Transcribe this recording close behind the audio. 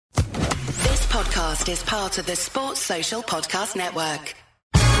podcast is part of the Sports Social Podcast Network.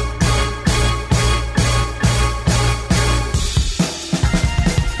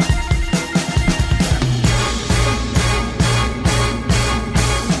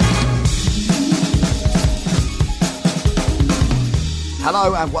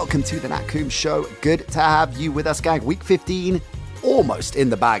 Hello and welcome to the Nat Coombs Show. Good to have you with us, gang. Week 15, almost in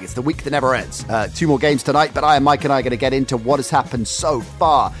the bag. It's the week that never ends. 2 more games tonight, but Mike and I are going to get into what has happened so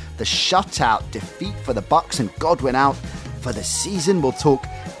far. The shutout defeat for the Bucks and Godwin out for the season. We'll talk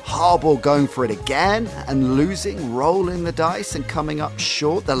Harbaugh going for it again and losing, rolling the dice and coming up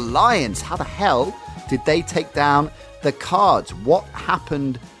short. The Lions, how the hell did they take down the Cards? What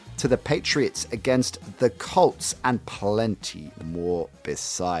happened to the Patriots against the Colts, and plenty more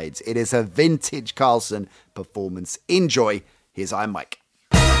besides. It is a vintage Carlson performance. Enjoy. Here's I'm Mike.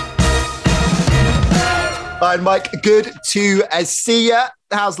 I'm Mike. Good to see ya.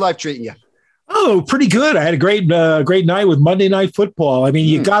 How's life treating you? Oh, pretty good. I had a great night with Monday Night Football. I mean,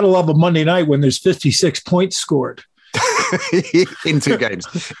 you got to love a Monday night when there's 56 points scored. in 2 games.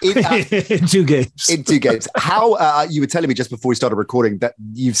 In 2 games. In 2 games. How you were telling me just before we started recording that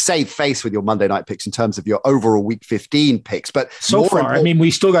you've saved face with your Monday night picks in terms of your overall Week 15 picks. But so far, I mean, we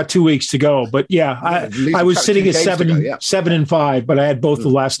still got 2 weeks to go. But yeah, I was sitting at 7-5, but I had both the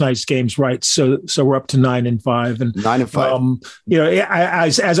last night's games right. So we're up to 9-5. And 9-5. You know,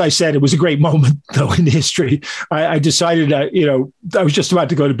 as I said, it was a great moment though in history. I decided, I was just about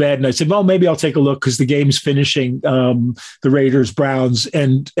to go to bed, and I said, well, maybe I'll take a look because the game's finishing. The Raiders, Browns,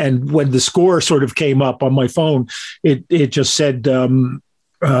 and when the score sort of came up on my phone, it just said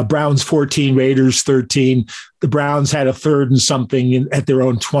Browns 14, Raiders 13. The Browns had a 3rd and something at their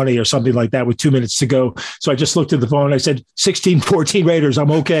own 20 or something like that with 2 minutes to go. So I just looked at the phone and I said, 16-14 Raiders, I'm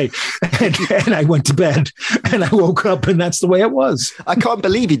okay. And I went to bed and I woke up and that's the way it was. I can't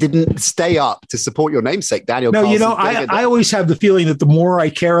believe you didn't stay up to support your namesake, Daniel. No, Carlson. I always have the feeling that the more I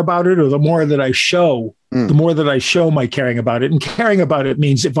care about it or the more that I show, the more that I show my caring about it. And caring about it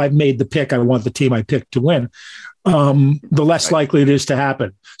means if I've made the pick, I want the team I picked to win. The less likely it is to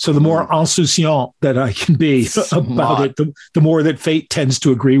happen. So the more insouciant that I can be about it, the more that fate tends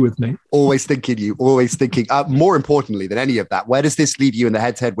to agree with me. Always thinking. More importantly than any of that, where does this leave you in the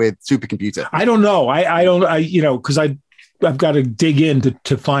head-to-head with supercomputer? I don't know. Because I've got to dig in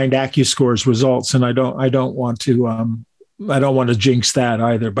to find AccuScore's results, and I don't want to jinx that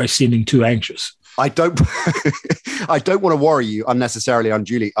either by seeming too anxious. I don't want to worry you unnecessarily,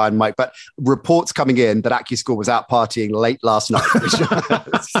 unduly, Mike, but reports coming in that AccuScore was out partying late last night.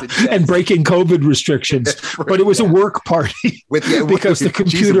 And breaking COVID restrictions. But it was a work party because the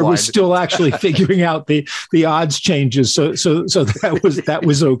computer was still actually figuring out the odds changes. So that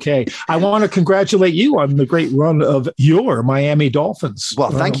was okay. I want to congratulate you on the great run of your Miami Dolphins.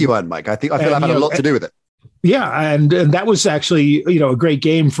 Well, thank you, Mike. I feel I've had a lot to do with it. Yeah, and that was actually a great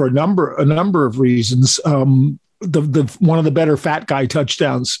game for a number of reasons. The one of the better fat guy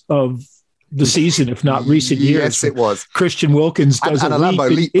touchdowns of the season, if not recent years. Yes, it was. Christian Wilkins does and a Lambeau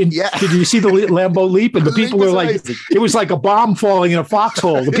leap. Yeah. Did you see the Lambeau leap? And the people were like, amazing. It was like a bomb falling in a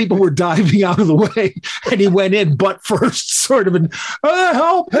foxhole. The people were diving out of the way, and he went in butt first, sort of, and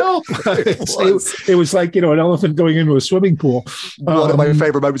help! It was like an elephant going into a swimming pool. One of my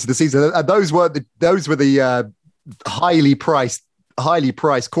favorite moments of the season, and those were the highly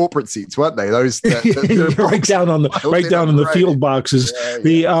priced corporate seats, weren't they? Those right down in the field boxes.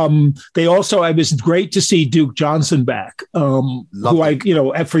 Yeah. They also, it was great to see Duke Johnson back.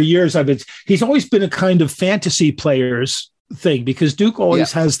 For years he's always been a kind of fantasy players thing because Duke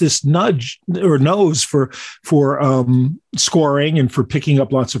always has this nudge or nose for scoring and for picking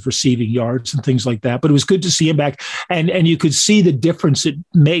up lots of receiving yards and things like that. But it was good to see him back, and you could see the difference it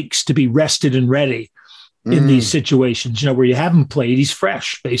makes to be rested and ready in these situations, where you haven't played. He's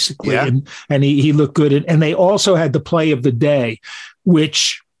fresh, basically, and he looked good. And they also had the play of the day,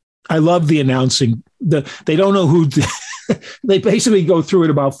 which I love the announcing. They don't know who. They basically go through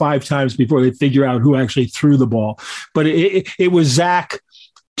it about 5 times before they figure out who actually threw the ball. But it was Zach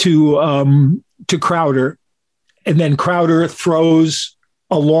to Crowder, and then Crowder throws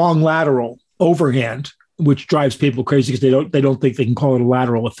a long lateral overhand, which drives people crazy because they don't think they can call it a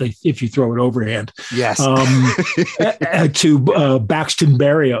lateral if you throw it overhand. Yes. To Braxton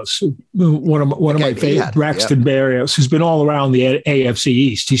Berrios, one of my favorite, Braxton Berrios, who's been all around the AFC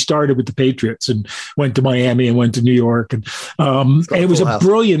East. He started with the Patriots and went to Miami and went to New York, and it was a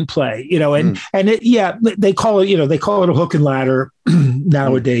brilliant play, they call it a hook and ladder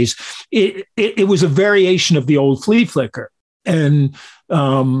nowadays. It was a variation of the old flea flicker, and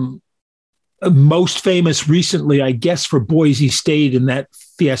most famous recently, I guess, for Boise State in that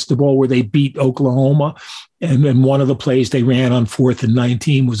Fiesta Bowl where they beat Oklahoma. And then one of the plays they ran on 4th and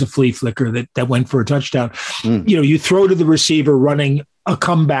 19 was a flea flicker that went for a touchdown. You throw to the receiver running a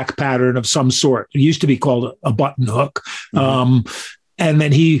comeback pattern of some sort. It used to be called a button hook. And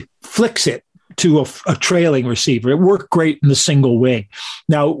then he flicks it to a trailing receiver. It worked great in the single wing.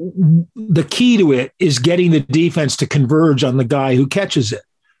 Now, the key to it is getting the defense to converge on the guy who catches it.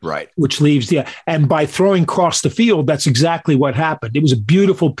 Right. Which leaves and by throwing across the field, that's exactly what happened. It was a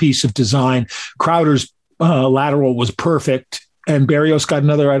beautiful piece of design. Crowder's lateral was perfect. And Berrios got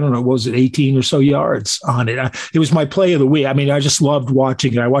another, I don't know, what was it, 18 or so yards on it. It was my play of the week. I mean, I just loved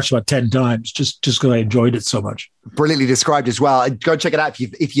watching it. I watched it about 10 times just because I enjoyed it so much. Brilliantly described as well. Go check it out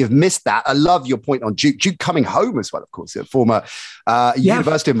if you've missed that. I love your point on Duke. Duke coming home as well, of course, at former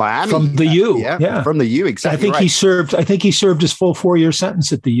University of Miami. From the U. Yeah, from the U, exactly. I think he served his full 4-year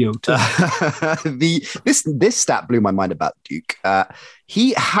sentence at the U. This stat blew my mind about Duke.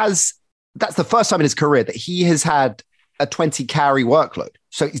 That's the first time in his career that he has had a 20 carry workload.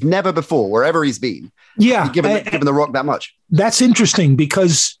 So he's never before, wherever he's been, given the rock that much. That's interesting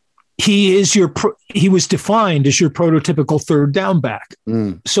because he was defined as your prototypical third down back.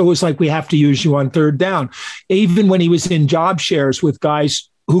 So it's like, we have to use you on third down. Even when he was in job shares with guys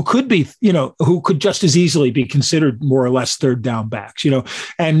who could be, who could just as easily be considered more or less third down backs,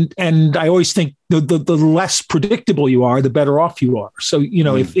 and I always think the less predictable you are, the better off you are. So,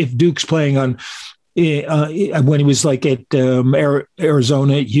 if Duke's playing on, when he was like at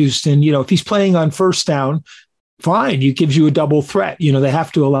Arizona, Houston, if he's playing on first down, fine. It gives you a double threat. They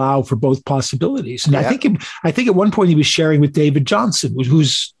have to allow for both possibilities. And I think at one point he was sharing with David Johnson,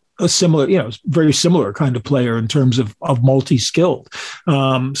 who's a similar, very similar kind of player in terms of multi-skilled.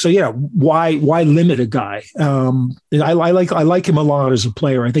 Why limit a guy? I like him a lot as a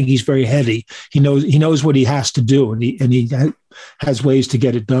player. I think he's very heady. He knows what he has to do, and he has ways to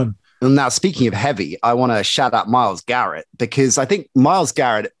get it done. Now, speaking of heavy, I want to shout out Myles Garrett, because I think Myles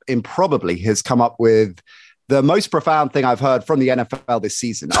Garrett improbably has come up with the most profound thing I've heard from the NFL this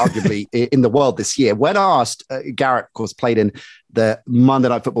season, arguably in the world this year. When asked, Garrett, of course, played in the Monday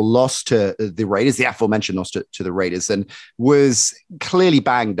Night Football loss to the Raiders, the aforementioned loss to the Raiders, and was clearly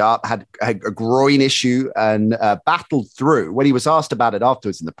banged up, had a groin issue, and battled through. When he was asked about it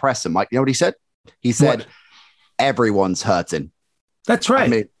afterwards in the press, and Mike, you know what he said? He said, everyone's hurting. That's right. I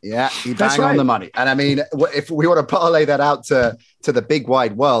mean, you bang on the money. And I mean, if we want to parlay that out to the big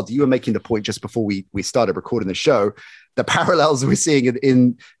wide world, you were making the point just before we started recording the show, the parallels we're seeing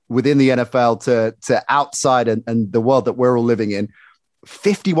within the NFL to outside and the world that we're all living in.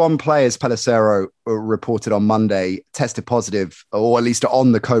 51 players, Pelissero reported on Monday, tested positive, or at least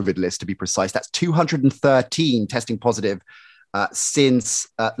on the COVID list, to be precise. That's 213 testing positive since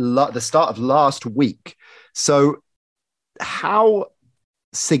the start of last week. So how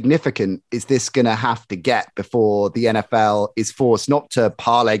significant is this going to have to get before the NFL is forced not to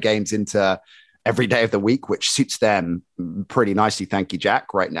parlay games into every day of the week, which suits them pretty nicely, thank you,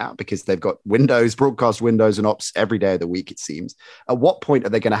 Jack, right now, because they've got broadcast windows and ops every day of the week, it seems. At what point are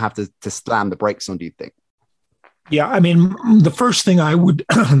they going to have to slam the brakes on, do you think? Yeah, I mean, the first thing I would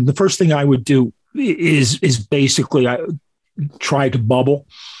do is basically try to bubble,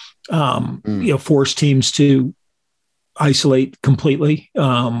 force teams to isolate completely,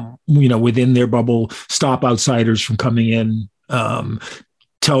 within their bubble, stop outsiders from coming in,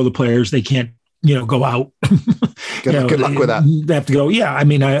 tell the players they can't, go out. Good luck with that. They have to go. Yeah. I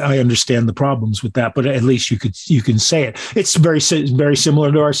mean, I understand the problems with that, but at least you can say it. It's very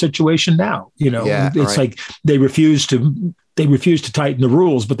similar to our situation now. It's like they refuse to tighten the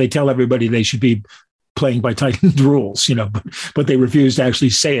rules, but they tell everybody they should be playing by tightened rules, but they refuse to actually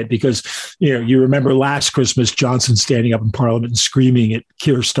say it because, you remember last Christmas, Johnson standing up in Parliament and screaming at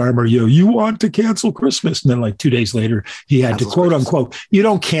Keir Starmer, you want to cancel Christmas. And then like 2 days later, he had to quote unquote, you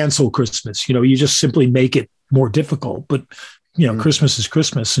don't cancel Christmas, you just simply make it more difficult. But, Christmas is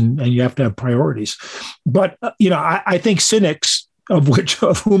Christmas and you have to have priorities. But, I think cynics, of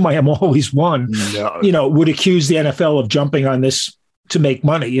whom I am always one, would accuse the NFL of jumping on this to make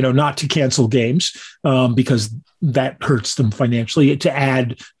money, not to cancel games because that hurts them financially, to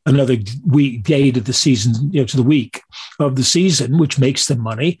add another day to the season, to the week of the season, which makes them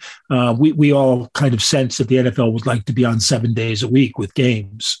money. We all kind of sense that the NFL would like to be on 7 days a week with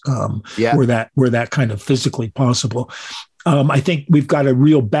games where that kind of physically possible. I think we've got a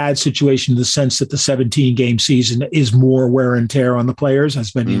real bad situation in the sense that the 17-game season is more wear and tear on the players,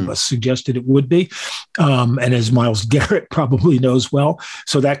 as many of us suggested it would be. And as Myles Garrett probably knows well.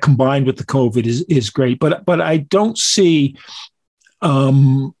 So that combined with the COVID is great. But I don't see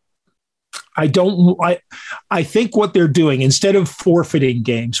I think what they're doing, instead of forfeiting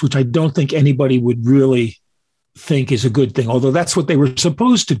games, which I don't think anybody would really think is a good thing, although that's what they were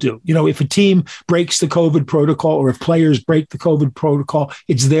supposed to do. If a team breaks the COVID protocol or if players break the COVID protocol,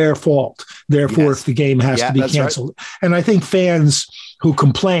 it's their fault. Therefore, if the game has to be canceled. Right. And I think fans who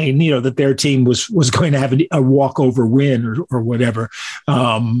complain, that their team was going to have a walkover win or whatever,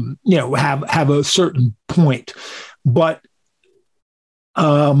 have a certain point. But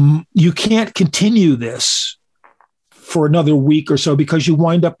you can't continue this for another week or so, because you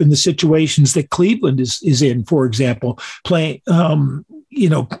wind up in the situations that Cleveland is in, for example, playing on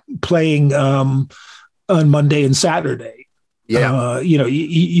Monday and Saturday. Yeah.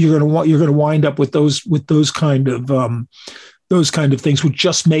 You're going to wind up with those kind of things, which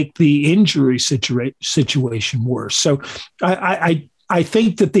just make the injury situation worse. So I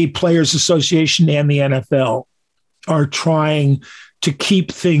think that the Players Association and the NFL are trying to keep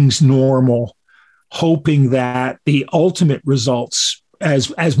things normal, hoping that the ultimate results,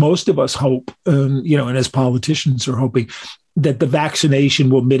 as most of us hope, and as politicians are hoping, that the vaccination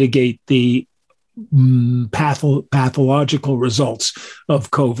will mitigate the pathological results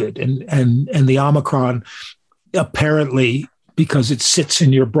of COVID and the Omicron, apparently, because it sits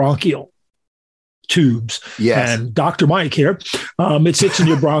in your bronchial tubes. Yes. And Dr. Mike here, it sits in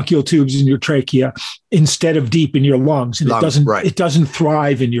your bronchial tubes in your trachea instead of deep in your lungs. And it doesn't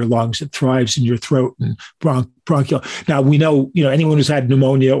thrive in your lungs. It thrives in your throat and bronchial. Now we know, anyone who's had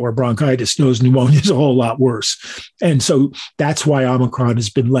pneumonia or bronchitis knows pneumonia is a whole lot worse. And so that's why Omicron has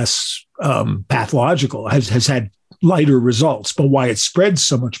been less pathological, has had lighter results, but why it spreads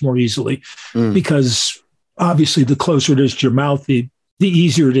so much more easily, because obviously the closer it is to your mouth, the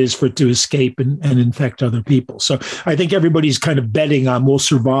easier it is for it to escape and infect other people. So I think everybody's kind of betting on we'll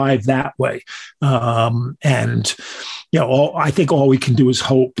survive that way. I think all we can do is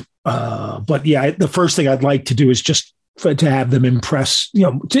hope. But the first thing I'd like to do is just to have them impress,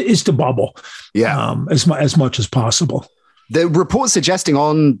 is to bubble as much as possible. The report suggesting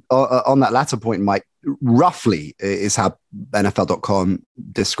on that latter point, Mike, roughly is how NFL.com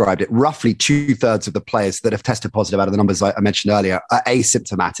described it. Roughly 2/3 of the players that have tested positive out of the numbers I mentioned earlier are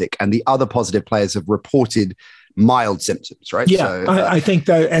asymptomatic, and the other positive players have reported mild symptoms, right? Yeah, so, I think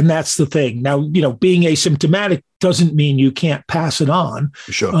that, and that's the thing. Now, being asymptomatic doesn't mean you can't pass it on.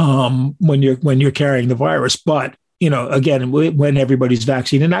 Sure. When you're carrying the virus, but again, when everybody's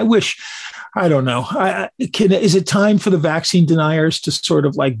vaccinated, and I don't know. Is it time for the vaccine deniers to sort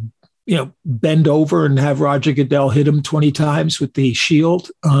of bend over and have Roger Goodell hit him 20 times with the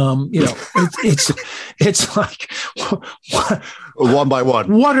shield? It's like one by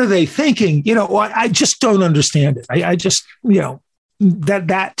one. What are they thinking? I just don't understand it. I just,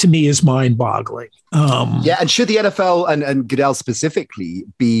 that to me is mind-boggling. And should the NFL and Goodell specifically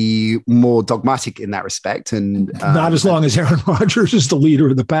be more dogmatic in that respect? And not as long as Aaron Rodgers is the leader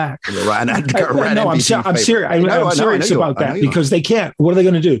of the pack. Right. I'm serious. I'm serious about that, because they can't. What are they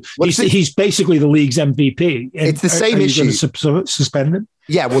going to do? He's basically the league's MVP. It's the same issue. Suspend him?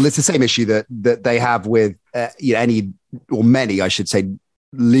 Yeah, well, it's the same issue that they have with any, or many, I should say,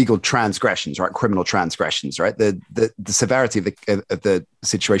 legal transgressions, right? Criminal transgressions, right? The severity of the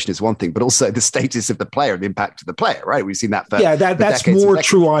situation is one thing, but also the status of the player and the impact of the player, right? We've seen that for that's more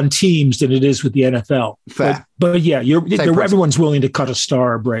true on teams than it is with the NFL. Fair. But everyone's willing to cut a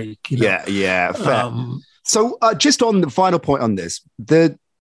star break. Yeah, fair. So just on the final point on this, at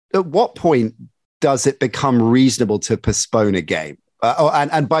what point does it become reasonable to postpone a game?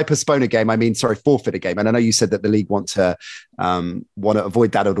 And by postpone a game, I mean, forfeit a game. And I know you said that the league want to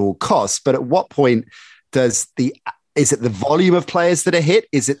avoid that at all costs. But at what point is it the volume of players that are hit?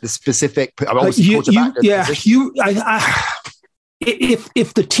 Is it the specific?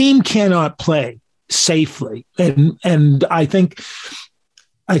 If the team cannot play safely, and I think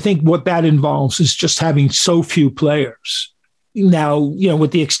what that involves is just having so few players. Now,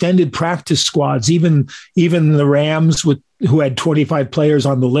 with the extended practice squads, even the Rams who had 25 players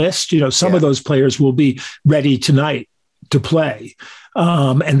on the list, some of those players will be ready tonight to play.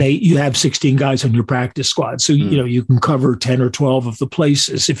 And you have 16 guys on your practice squad. So, you can cover 10 or 12 of the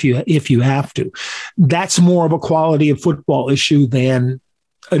places if you have to. That's more of a quality of football issue than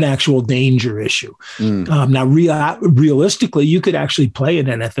an actual danger issue. Now, realistically, you could actually play an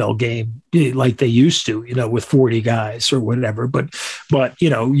NFL game like they used to, with 40 guys or whatever. But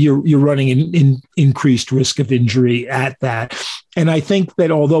you're running in increased risk of injury at that. And I think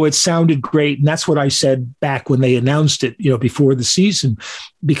that although it sounded great, and that's what I said back when they announced it, before the season,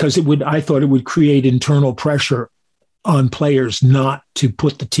 because I thought it would create internal pressure on players not to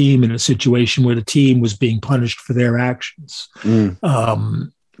put the team in a situation where the team was being punished for their actions.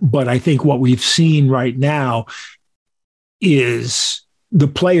 But I think what we've seen right now is the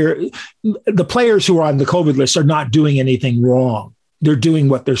players who are on the COVID list are not doing anything wrong. They're doing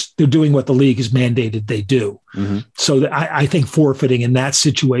what they're doing what the league has mandated they do. Mm-hmm. So I think forfeiting in that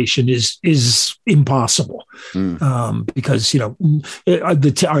situation is impossible because are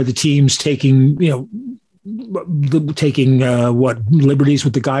the teams taking liberties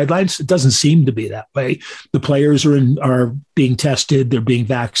with the guidelines? It doesn't seem to be that way. The players are being tested. They're being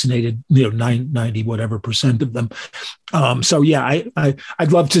vaccinated. 90 whatever % of them. So yeah,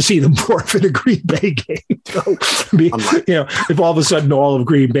 I'd love to see them forfeit a Green Bay game. If all of a sudden all of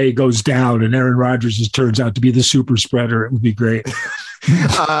Green Bay goes down and Aaron Rodgers turns out to be the super spreader, it would be great.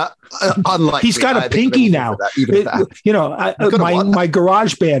 Unlikely. He's got a pinky now. My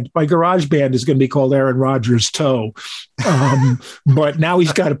garage band is going to be called Aaron Rodgers Toe, but now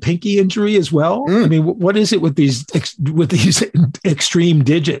he's got a pinky injury as well. I mean, what is it with these extreme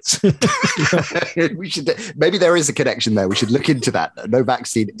digits? We should maybe there is a connection there. We should look into that. No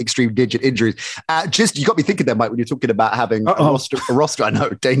vaccine, extreme digit injuries. You got me thinking there, Mike, when you're talking about having a roster. I know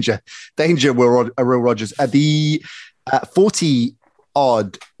danger. Will Rodgers. The 40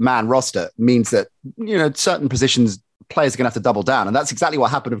 odd man roster means that certain positions players are going to have to double down, and that's exactly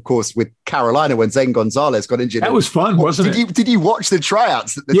what happened, of course, with Carolina when Zane Gonzalez got injured. That was fun, wasn't it? Did you watch the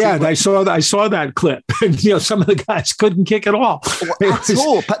tryouts? I saw that clip. And, some of the guys couldn't kick at all.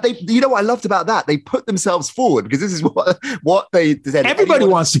 But they, what I loved about that, they put themselves forward because this is what they said. Everybody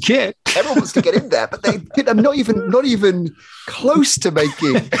wants to kick. Everyone wants to get in there, but I'm not even close to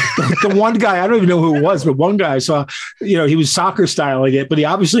making. The one guy, I don't even know who it was, but one guy I saw, he was soccer styling it, but he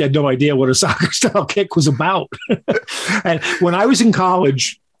obviously had no idea what a soccer style kick was about. And when I was in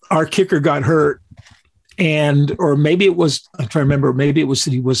college, our kicker got hurt, or maybe it was, I'm trying to remember, maybe it was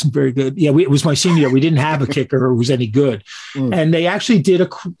that he wasn't very good. Yeah, it was my senior year. We didn't have a kicker who was any good. And they actually did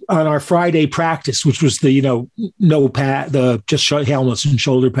on our Friday practice, which was the, no pad, the just helmets and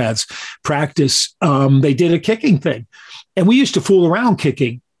shoulder pads practice. They did a kicking thing. And we used to fool around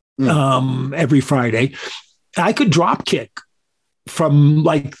kicking every Friday. I could drop kick from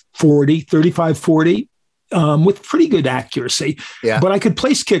like 35, 40. With pretty good accuracy, but I could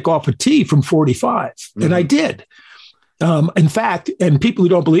place kick off a tee from 45, and I did. In fact, and people who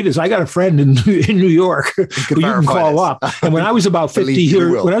don't believe this, I got a friend in New York who you can call up. And when I was about 50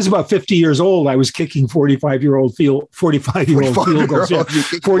 years old, I was kicking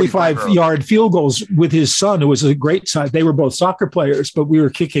 45-yard field goals with his son, who was a great side. They were both soccer players, but we were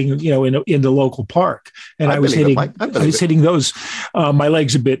kicking, in the local park, and I was hitting those. My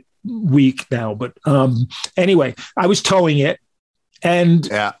leg's a bit weak now, but anyway, I was towing it, and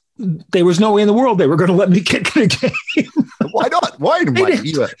there was no way in the world they were going to let me kick in a game. Why not? Why?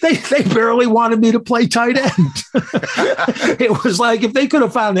 They barely wanted me to play tight end. It was like if they could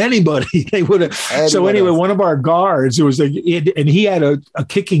have found anybody, they would have. So anyway, one of our guards, and he had a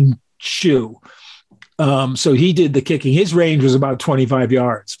kicking shoe. So he did the kicking. His range was about 25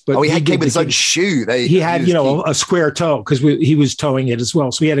 yards. But he came with his own shoe. He had, a square toe because he was towing it as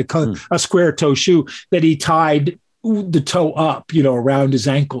well. So he had a square toe shoe that he tied the toe up, around his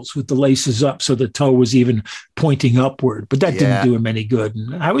ankles with the laces up, so the toe was even pointing upward. But that didn't do him any good.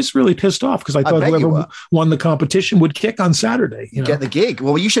 And I was really pissed off because I thought whoever won the competition would kick on Saturday. Get the gig.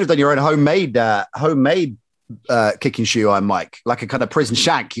 Well, you should have done your own homemade kicking shoe on Mike, like a kind of prison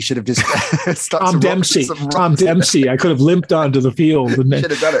shank. You should have just Tom Dempsey. I could have limped onto the field. And then,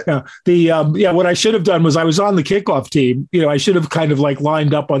 should have done it. What I should have done was I was on the kickoff team. I should have kind of like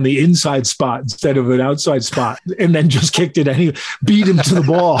lined up on the inside spot instead of an outside spot, and then just kicked it and beat him to the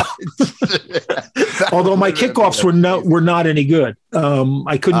ball. Although my kickoffs were not any good.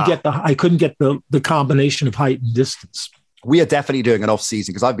 I couldn't get the combination of height and distance. We are definitely doing an off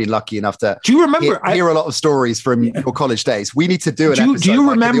season because I've been lucky enough to hear a lot of stories from your college days. We need to do an episode. Do you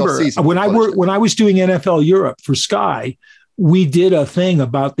remember when I was doing NFL Europe for Sky? We did a thing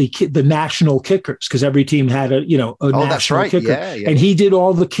about the national kickers because every team had a national kicker, and he did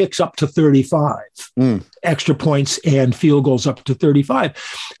all the kicks up to 35, extra points and field goals up to 35.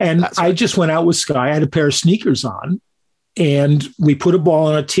 And I just went out with Sky. I had a pair of sneakers on. And we put a ball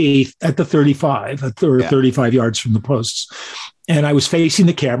on a tee at the 35, 35 yards from the posts. And I was facing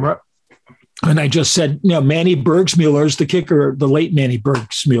the camera. And I just said, Manny Bergsmuller is the kicker, the late Manny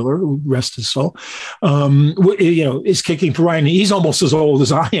Bergsmuller, rest his soul, is kicking for Ryan. He's almost as old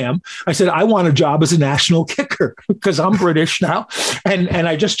as I am. I said, I want a job as a national kicker because I'm British now. And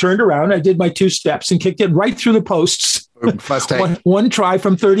I just turned around. I did my 2 steps and kicked it right through the posts. First take. One try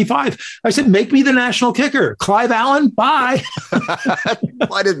from 35. I said, make me the national kicker. Clive Allen, bye.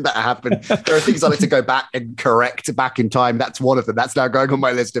 Why didn't that happen? There are things I like to go back and correct back in time. That's one of them. That's now going on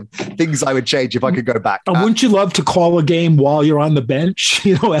my list of things I would change if I could go back. Wouldn't you love to call a game while you're on the bench,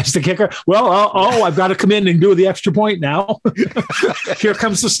 as the kicker? Well, I've got to come in and do the extra point now. Here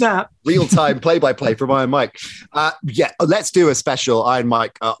comes the snap. Real-time play-by-play from Iron Mike. Let's do a special Iron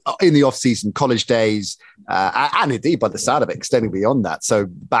Mike in the off-season, college days, and indeed, by the sound of it, extending beyond that. So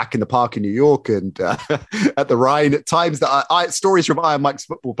back in the park in New York and at the Rhine, at times that stories from Iron Mike's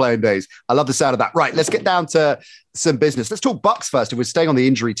football playing days. I love the sound of that. Right, let's get down to some business. Let's talk Bucks first. If we're staying on the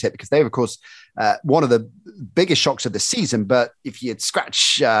injury tip, because they've, of course, one of the biggest shocks of the season. But if you'd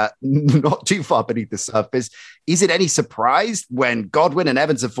scratch not too far beneath the surface, is it any surprise when Godwin and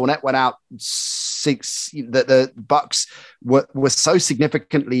Evans and Fournette went out that the Bucks were so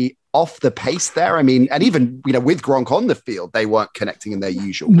significantly off the pace there? I mean, and even, with Gronk on the field, they weren't connecting in their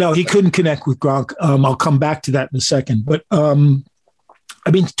usual. No, he couldn't connect with Gronk. I'll come back to that in a second. But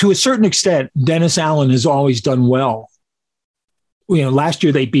to a certain extent, Dennis Allen has always done well. Last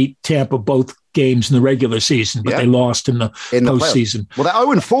year they beat Tampa both games in the regular season, but they lost in the postseason. Well, they're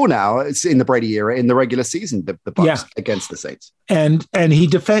 0-4 now. It's in the Brady era in the regular season, the Bucs against the Saints. And he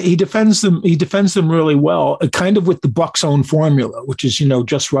defends them. He defends them really well, kind of with the Bucs' own formula, which is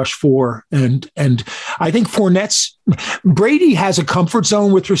just rush 4. And I think Brady has a comfort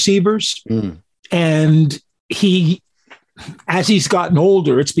zone with receivers, and as he's gotten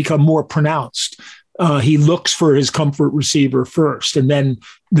older, it's become more pronounced. He looks for his comfort receiver first and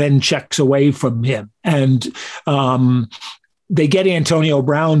then checks away from him. And they get Antonio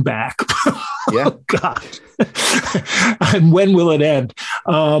Brown back. Yeah. Oh, God. And when will it end?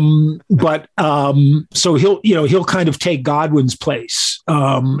 So he'll kind of take Godwin's place.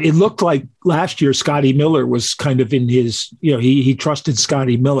 It looked like last year Scotty Miller was kind of in his, he trusted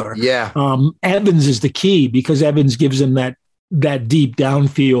Scotty Miller. Yeah. Evans is the key because Evans gives him that deep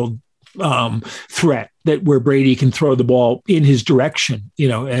downfield threat where Brady can throw the ball in his direction,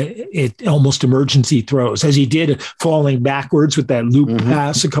 it almost emergency throws, as he did falling backwards with that loop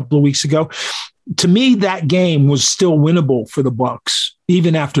pass a couple of weeks ago. To me, that game was still winnable for the Bucs,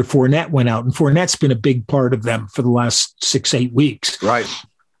 even after Fournette went out. And Fournette's been a big part of them for the last 6-8 weeks. Right.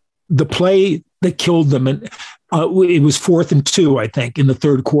 The play that killed them, and it was 4th and 2, I think, in the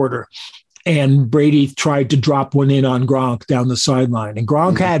third quarter. And Brady tried to drop one in on Gronk down the sideline. And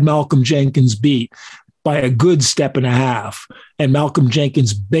Gronk had Malcolm Jenkins beat by a good step and a half. And Malcolm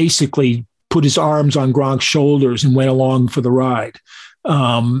Jenkins basically put his arms on Gronk's shoulders and went along for the ride.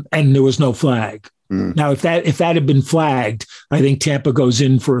 And there was no flag. Now, if that had been flagged, I think Tampa goes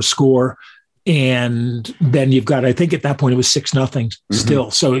in for a score. And then you've got, I think at that point it was 6-0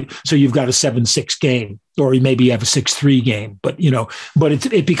 still. So you've got a 7-6 game, or maybe you have a 6-3 game, but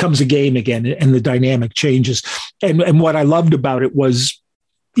it becomes a game again and the dynamic changes. And what I loved about it was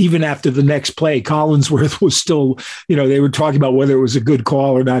even after the next play, Collinsworth was still, they were talking about whether it was a good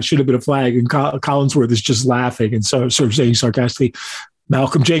call or not, should have been a flag. And Collinsworth is just laughing and so sort of saying sarcastically,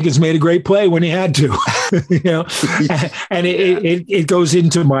 Malcolm Jenkins made a great play when he had to, and it goes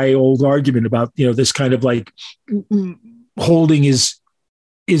into my old argument about, this kind of like holding is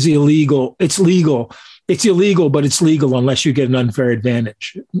illegal. It's legal. It's illegal, but it's legal unless you get an unfair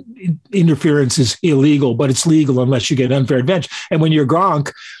advantage. Interference is illegal, but it's legal unless you get an unfair advantage. And when you're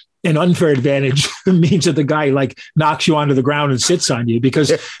Gronk, an unfair advantage means that the guy knocks you onto the ground and sits on you,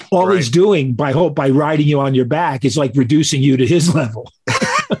 because all he's doing by riding you on your back is reducing you to his level.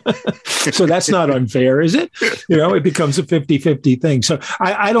 So that's not unfair, is it? It becomes a 50-50 thing. So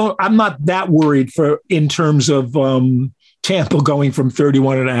I'm not that worried in terms of Tampa going from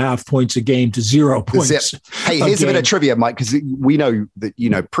 31.5 points a game to 0 points. Hey, here's a bit of trivia, Mike, because we know that you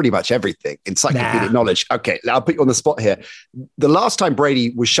know pretty much everything. Encyclopedic knowledge. Okay, I'll put you on the spot here. The last time Brady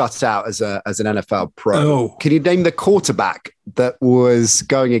was shut out as an NFL pro, can you name the quarterback that was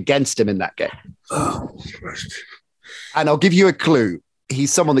going against him in that game? And I'll give you a clue.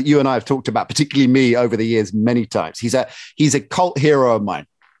 He's someone that you and I have talked about, particularly me, over the years many times. He's a cult hero of mine.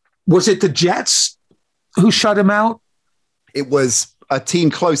 Was it the Jets who shut him out? It was a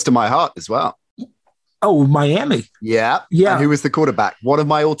team close to my heart as well. Oh, Miami. Yeah. And who was the quarterback? One of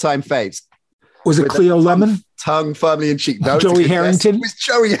my all-time faves. Was it Cleo Lemon? Tongue firmly in cheek. No, Joey Harrington? It was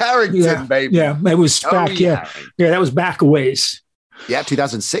Joey Harrington, baby. Yeah, it was back. Yeah, that was back a ways. Yeah,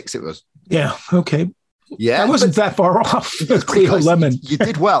 2006 it was. Yeah, okay. Yeah. I wasn't that far off. Cleo Lemon. You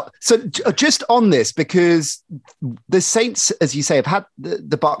did well. So just on this, because the Saints, as you say, have had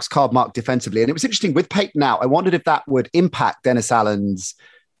the Bucs card marked defensively. And it was interesting with Peyton out. I wondered if that would impact Dennis Allen's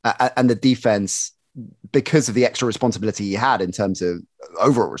and the defense because of the extra responsibility he had in terms of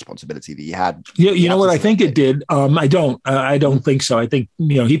overall responsibility that he had. You know what I think it did? I don't think so. I think,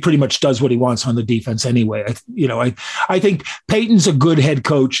 he pretty much does what he wants on the defense anyway. I think Peyton's a good head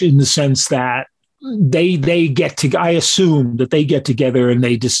coach in the sense that they get to, I assume that they get together and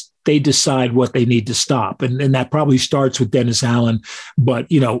they decide what they need to stop. And that probably starts with Dennis Allen, but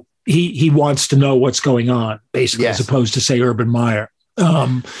he wants to know what's going on basically, as opposed to say Urban Meyer.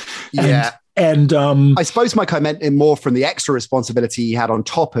 And I suppose, Mike, I meant it more from the extra responsibility he had on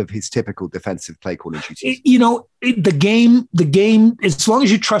top of his typical defensive play calling duties. The game, as long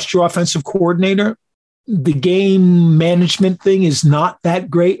as you trust your offensive coordinator, the game management thing is not that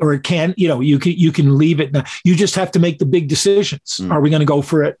great, or it can, you can leave it. Now. You just have to make the big decisions. Are we going to go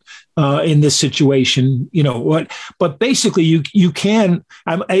for it in this situation? What? But basically, you can.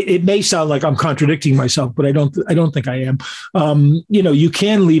 It may sound like I'm contradicting myself, but I don't think I am. You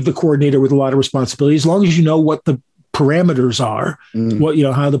can leave the coordinator with a lot of responsibility as long as you know what the parameters are, what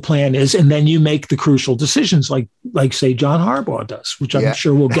how the plan is, and then you make the crucial decisions, like say John Harbaugh does, which I'm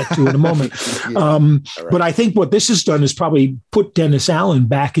sure we'll get to in a moment. But I think what this has done is probably put Dennis Allen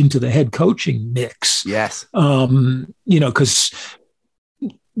back into the head coaching mix. Yes, because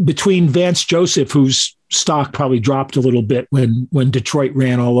between Vance Joseph, whose stock probably dropped a little bit when Detroit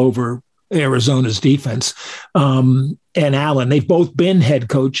ran all over Arizona's defense, and Allen, they've both been head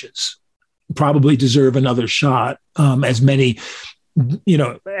coaches. Probably deserve another shot, as many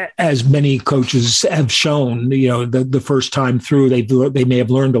coaches have shown. The first time through, they may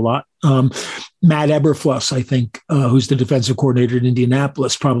have learned a lot. Matt Eberfluss, I think, who's the defensive coordinator in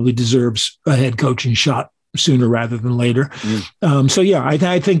Indianapolis, probably deserves a head coaching shot sooner rather than later.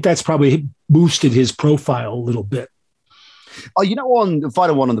 I think that's probably boosted his profile a little bit. On the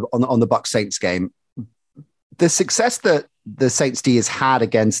final one on the Bucs Saints game, the success that the Saints D has had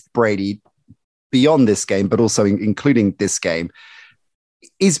against Brady beyond this game, but also including this game,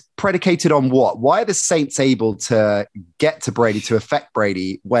 is predicated on what? Why are the Saints able to get to Brady, to affect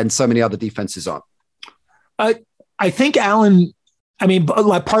Brady, when so many other defenses aren't? I think Allen,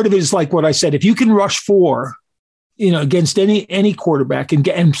 part of it is like what I said. If you can rush 4, against any quarterback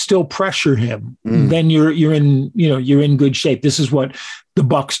and still pressure him, then you're in good shape. This is what the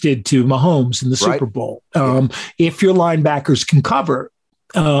Bucs did to Mahomes in the Super Bowl. If your linebackers can cover,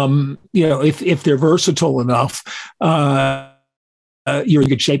 if they're versatile enough, you're in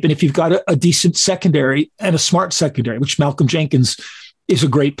good shape. And if you've got a decent secondary and a smart secondary, which Malcolm Jenkins is a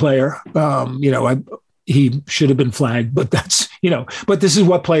great player, he should have been flagged, but that's, but this is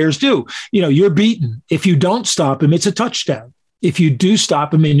what players do. You're beaten. If you don't stop him, it's a touchdown. If you do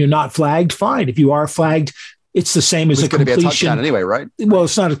stop him and you're not flagged, fine. If you are flagged, it's the same as a completion. It's going to be a touchdown anyway, right? Well,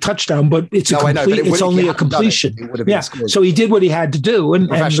 it's not a touchdown, but it's it's only a completion. So he did what he had to do, and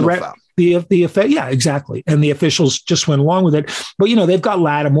the effect, exactly. And the officials just went along with it. But they've got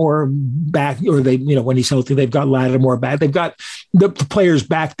Lattimore back, or when he's healthy, they've got Lattimore back. They've got the players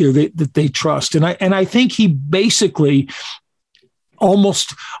back there that they trust, and I think he basically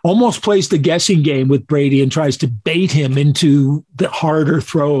almost plays the guessing game with Brady and tries to bait him into the harder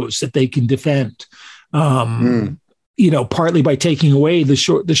throws that they can defend. Partly by taking away the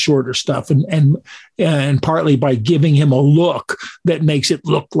shorter stuff and partly by giving him a look that makes it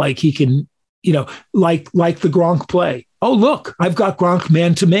look like he can, like the Gronk play. Oh, look, I've got Gronk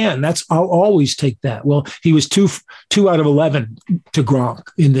man to man. I'll always take that. Well, he was 2 out of 11 to Gronk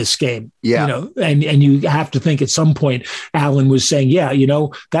in this game. And you have to think at some point Allen was saying,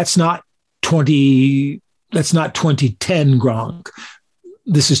 that's not 2010 Gronk.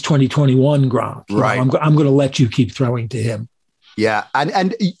 This is 2021 Gronk. Right. I'm going to let you keep throwing to him. Yeah.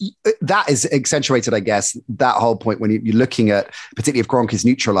 And that is accentuated, I guess, that whole point when you're looking at, particularly if Gronk is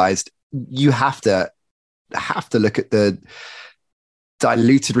neutralized, you have to look at the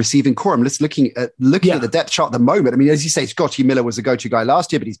diluted receiving core. I'm just looking at the depth chart at the moment. As you say, Scotty Miller was a go-to guy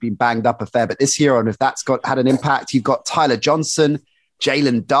last year, but he's been banged up a fair bit this year. And if that's had an impact, you've got Tyler Johnson,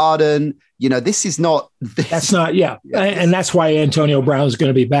 Jalen Darden. This is not. That's not. Yeah. And that's why Antonio Brown is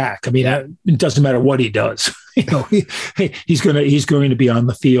going to be back. It doesn't matter what he does. He's going to be on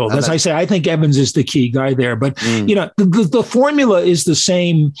the field. As I say, I think Evans is the key guy there. But the formula is the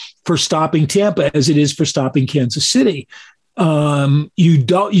same for stopping Tampa as it is for stopping Kansas City. You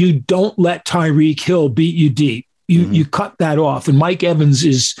don't let Tyreek Hill beat you deep. You cut that off. And Mike Evans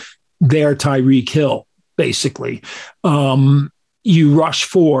is their Tyreek Hill, basically. You rush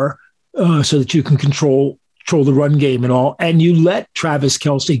 4 so that you can control the run game and all, and you let Travis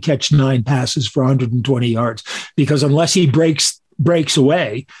Kelce catch 9 passes for 120 yards, because unless he breaks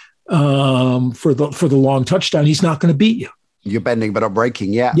away for the long touchdown, he's not going to beat you. You're bending, but I'm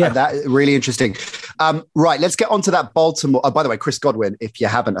breaking. Yeah. Yeah. That really interesting. Right. Let's get on to that Baltimore. Oh, by the way, Chris Godwin, if you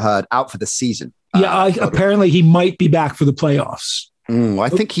haven't heard, out for the season. Apparently he might be back for the playoffs. I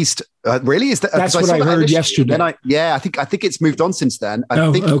think he's really is that. That's what I heard yesterday. I think it's moved on since then.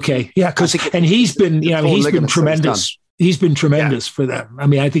 Okay. Yeah. And he's been, he's been tremendous. He's been tremendous for them. I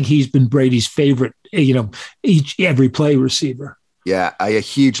mean, I think he's been Brady's favorite, every play receiver. Yeah. A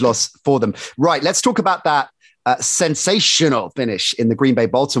huge loss for them. Right. Let's talk about that sensational finish in the Green Bay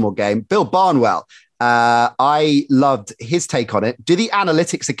Baltimore game. Bill Barnwell. I loved his take on it. Do the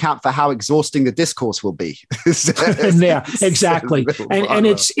analytics account for how exhausting the discourse will be? Yeah, exactly. And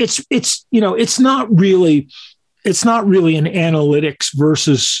it's not really an analytics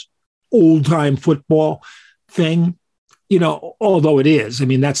versus old time football thing. Although it is, I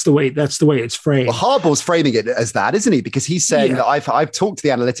mean, that's the way it's framed. Well, Harbaugh's framing it as that, isn't he? Because he's saying that I've talked to the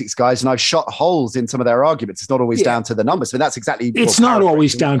analytics guys and I've shot holes in some of their arguments. It's not always down to the numbers. So that's exactly. It's not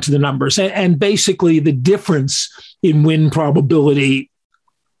always down to the numbers. And basically the difference in win probability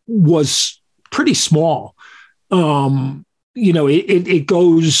was pretty small.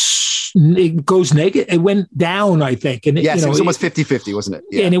 It goes negative. It went down, I think. And it was almost 50-50, wasn't it?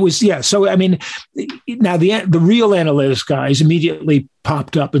 Yeah. And it was, So, I mean, now the real analytics guys immediately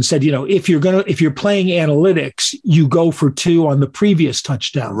popped up and said, if you're playing analytics, you go for 2 on the previous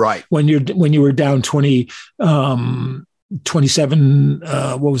touchdown. Right. When you were down 27,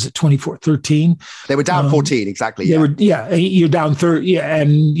 what was it? 24-13. They were down 14. Exactly. Yeah. You're down 30. Yeah.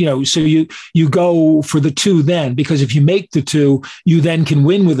 And, so you go for the 2 then, because if you make the 2, you then can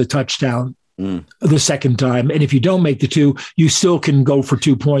win with a touchdown the second time. And if you don't make the 2, you still can go for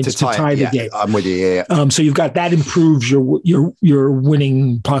 2 points to tie the game. I'm with you. Yeah. So you've got that improves your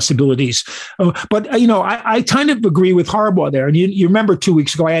winning possibilities. But I kind of agree with Harbaugh there. And you remember 2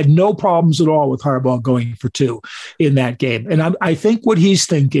 weeks ago, I had no problems at all with Harbaugh going for 2 in that game. And I think what he's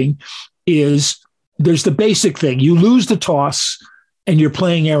thinking is there's the basic thing. You lose the toss and you're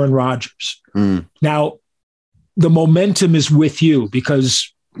playing Aaron Rodgers. Now, the momentum is with you because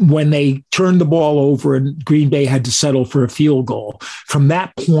when they turned the ball over and Green Bay had to settle for a field goal, from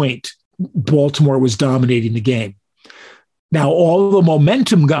that point, Baltimore was dominating the game. Now, all the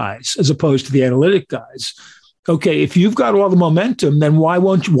momentum guys, as opposed to the analytic guys, okay, if you've got all the momentum, then why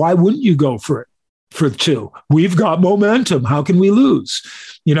wouldn't you go for it for 2? We've got momentum. How can we lose?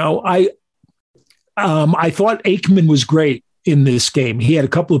 I thought Aikman was great in this game. He had a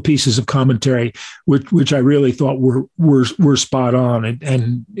couple of pieces of commentary which I really thought were spot on.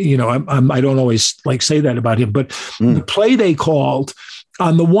 And I don't always say that about him, but the play they called,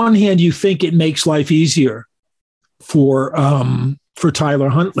 on the one hand, you think it makes life easier for Tyler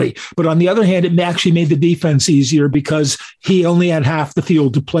Huntley, but on the other hand, it actually made the defense easier because he only had half the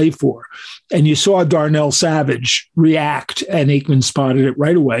field to play for. And you saw Darnell Savage react, and Aikman spotted it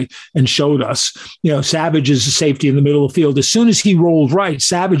right away and showed us, Savage is a safety in the middle of the field. As soon as he rolled right,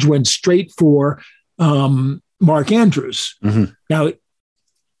 Savage went straight for Mark Andrews. Now,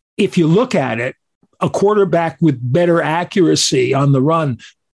 if you look at it, a quarterback with better accuracy on the run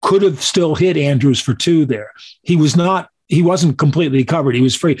could have still hit Andrews for 2 there. He wasn't completely covered. He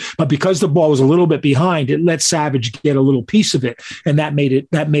was free, but because the ball was a little bit behind, it let Savage get a little piece of it, and that made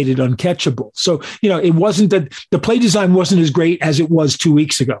it uncatchable. So, it wasn't that the play design wasn't as great as it was 2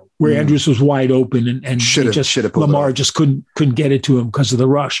 weeks ago, where Andrews was wide open and Lamar just couldn't get it to him because of the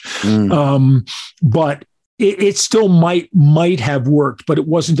rush. But it still might have worked, but it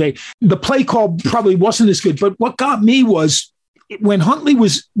wasn't the play call probably wasn't as good. But what got me was when Huntley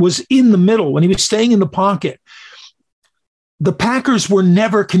was in the middle, when he was staying in the pocket, the Packers were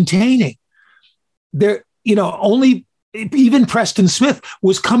never containing. Only even Preston Smith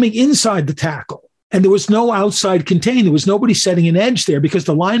was coming inside the tackle, and there was no outside contain. There was nobody setting an edge there because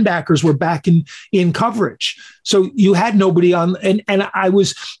the linebackers were back in coverage. So you had nobody on. And I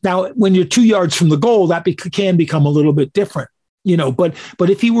was, now when you're 2 yards from the goal, that can become a little bit different. But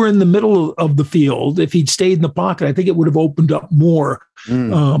if he were in the middle of the field, if he'd stayed in the pocket, I think it would have opened up more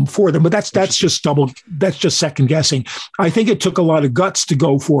for them. But that's just second guessing. I think it took a lot of guts to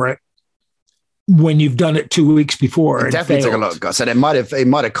go for it when you've done it 2 weeks before. It definitely took a lot of guts, and it might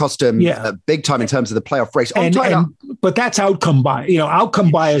have cost him big time in terms of the playoff race. But that's outcome bias. Outcome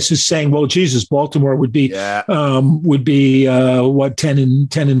bias is saying, well, Jesus, Baltimore would be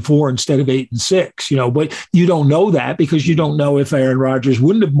 10-4 instead of 8-6. But you don't know that because you don't know if Aaron Rodgers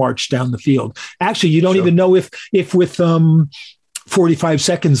wouldn't have marched down the field. Actually, you don't even know if with 45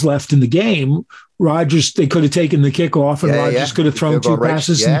 seconds left in the game, Rodgers, they could have taken the kickoff and Rodgers could have thrown 2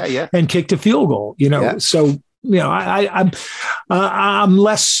 passes and kicked a field goal, So I'm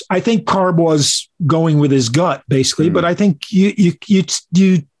less. I think Harbaugh's going with his gut basically, but I think you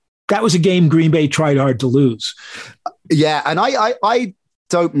that was a game Green Bay tried hard to lose. Yeah, and I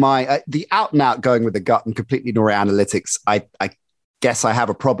don't mind the out and out going with the gut and completely ignoring analytics. I guess I have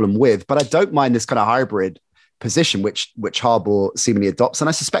a problem with, but I don't mind this kind of hybrid position which Harbaugh seemingly adopts, and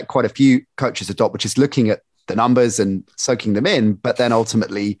I suspect quite a few coaches adopt, which is looking at the numbers and soaking them in, but then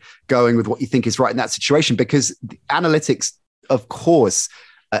ultimately going with what you think is right in that situation, because the analytics, of course,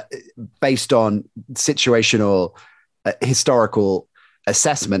 based on situational, historical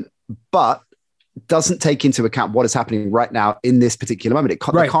assessment, but doesn't take into account what is happening right now in this particular moment. It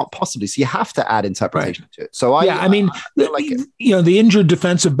can't possibly. So you have to add interpretation to it. So I mean, the injured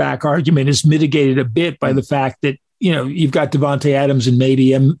defensive back argument is mitigated a bit by the fact that, you've got Devontae Adams and maybe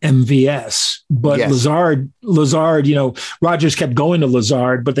MVS, but yes. Lazard, Rodgers kept going to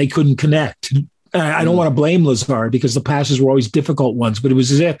Lazard, but they couldn't connect. I don't want to blame Lazard because the passes were always difficult ones, but it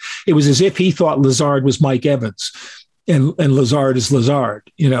was as if he thought Lazard was Mike Evans. And Lazard is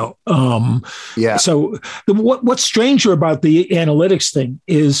Lazard, Yeah. So what's stranger about the analytics thing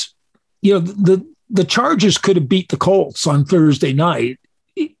is, the Chargers could have beat the Colts on Thursday night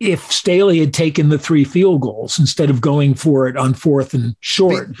if Staley had taken the 3 field goals instead of going for it on 4th and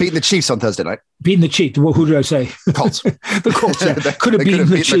short. Beating the Chiefs on Thursday night. Beating the Chiefs. Well, who did I say? Colts. The Colts. Yeah. Could have beaten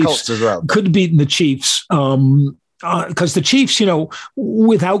the Chiefs. The Colts as well. Could have beaten the Chiefs. Because the Chiefs,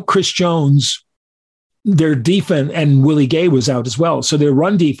 without Chris Jones, their defense, and Willie Gay was out as well, so their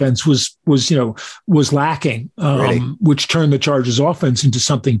run defense was lacking, really? Which turned the Chargers' offense into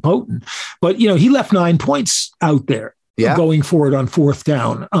something potent. But he left 9 points out there. Going for it on 4th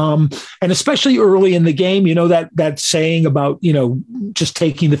down. And especially early in the game, that saying about, just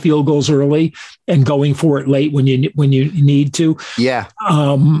taking the field goals early and going for it late when you need to. Yeah.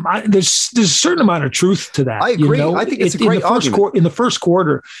 There's a certain amount of truth to that. I agree. I think it's a great argument. In the first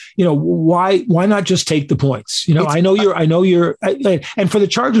quarter, why not just take the points? I know you're, and for the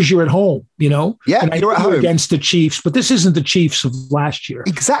Chargers, you're at home, Yeah, and you're at home against the Chiefs, but this isn't the Chiefs of last year.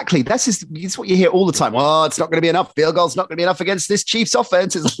 Exactly. It's what you hear all the time. Oh, it's not going to be enough. Field goals not going to be enough against this Chiefs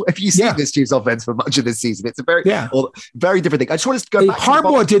offense. If you see this Chiefs offense for much of this season, it's a very different thing. I just wanted to go back.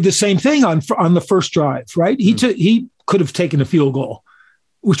 Harbaugh did the same thing on the first drive, right? He could have taken a field goal,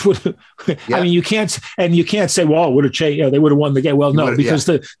 which would. I mean, you can't say, well, it would have changed. They would have won the game. Well, no, because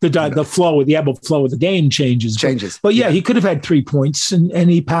the flow, the ebb and flow of the game changes. But he could have had 3 points,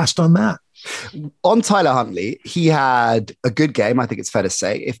 and he passed on that. On Tyler Huntley, he had a good game. I think it's fair to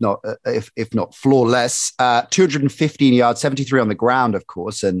say, if not flawless. 215 yards, 73 on the ground, of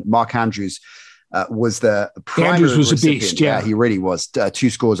course. And Mark Andrews was the primary Andrews was recipient. A beast. Yeah, he really was.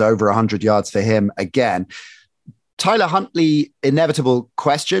 2 scores over 100 yards for him again. Tyler Huntley, inevitable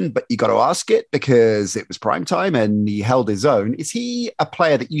question, but you got to ask it because it was prime time and he held his own. Is he a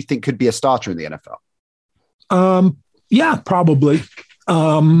player that you think could be a starter in the NFL? Yeah, probably.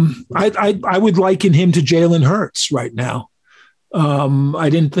 I would liken him to Jalen Hurts right now. I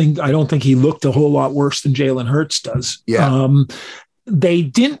don't think he looked a whole lot worse than Jalen Hurts does. Yeah. They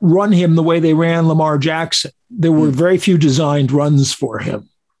didn't run him the way they ran Lamar Jackson. There were very few designed runs for him.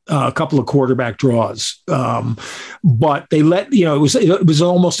 A couple of quarterback draws, but they let it was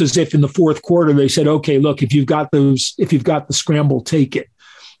almost as if in the 4th quarter they said, "Okay, look, if you've got the scramble, take it."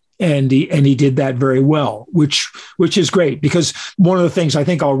 And he did that very well, which is great, because one of the things I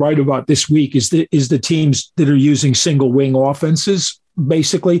think I'll write about this week is the teams that are using single wing offenses,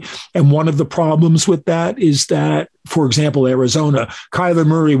 basically. And one of the problems with that is that, for example, Arizona, Kyler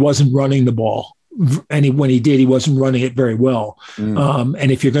Murray wasn't running the ball. And when he did, he wasn't running it very well. And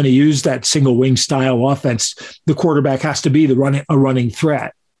if you're going to use that single wing style offense, the quarterback has to be a running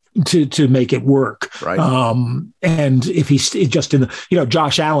threat to make it work. Right. And if he's just in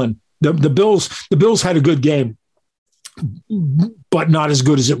Josh Allen, the Bills had a good game, but not as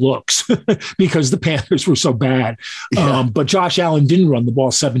good as it looks because the Panthers were so bad. Yeah. But Josh Allen didn't run the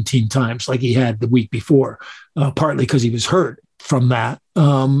ball 17 times like he had the week before, partly because he was hurt from that,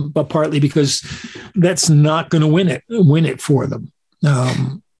 but partly because that's not going to win it for them.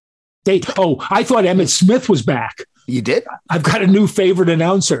 I thought Emmitt Smith was back. You did? I've got a new favorite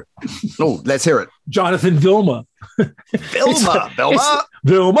announcer. Oh, let's hear it. Jonathan Vilma.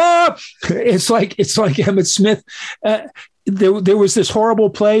 Vilma. It's like Emmitt Smith. There was this horrible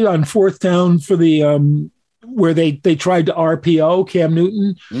play on 4th down for the where they tried to RPO Cam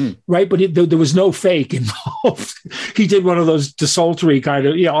Newton, right? But there was no fake involved. involved. He did one of those desultory kind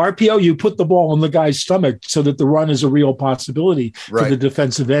of, RPO, you put the ball on the guy's stomach so that the run is a real possibility for the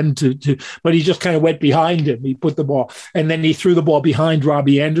defensive end but he just kind of went behind him. He put the ball, and then he threw the ball behind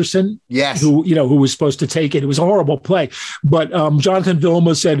Robbie Anderson, who was supposed to take it. It was a horrible play. But Jonathan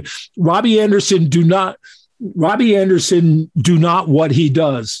Vilma said, Robbie Anderson do not what he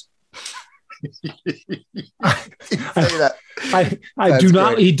does. I do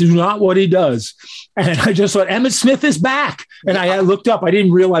not. He do not what he does, and I just thought Emmitt Smith is back, and I looked up. I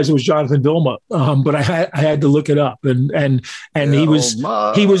didn't realize it was Jonathan Vilma, but I had to look it up, and he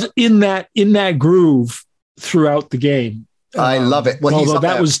was in that groove throughout the game. I love it. Well, although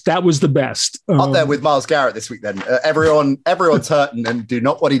that was the best. Up there with Myles Garrett this week. Then everyone's hurting and do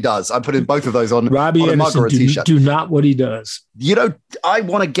not what he does. I'm putting both of those on Robbie on a mug or a t-shirt. Do not what he does. I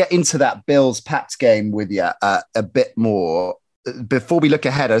want to get into that Bills-Pats game with you a bit more. Before we look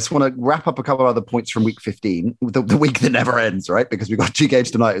ahead, I just want to wrap up a couple of other points from week 15, the week that never ends, right? Because we've got 2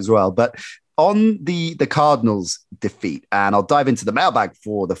 games tonight as well. But on the Cardinals defeat, and I'll dive into the mailbag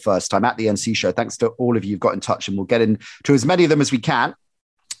for the first time at the NC show. Thanks to all of you who've got in touch, and we'll get into as many of them as we can.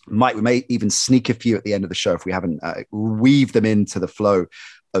 We may even sneak a few at the end of the show if we haven't weaved them into the flow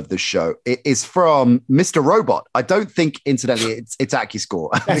of the show. It is from Mr. Robot. I don't think, incidentally, it's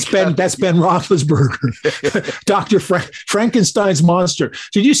AccuScore. That's Ben Roethlisberger, Dr. Frankenstein's monster.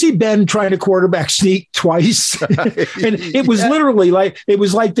 Did you see Ben trying to quarterback sneak twice? And it was literally like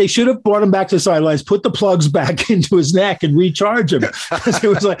they should have brought him back to the sidelines, put the plugs back into his neck, and recharge him. It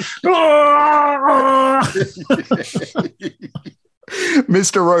was like,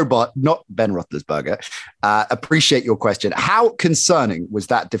 Mr. Robot, not Ben Roethlisberger, appreciate your question. How concerning was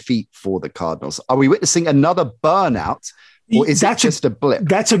that defeat for the Cardinals? Are we witnessing another burnout, or is it just a blip?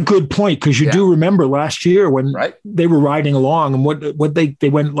 That's a good point, because you do remember last year when they were riding along, and what they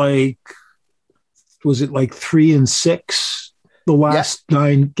went like, was it like 3-6? The last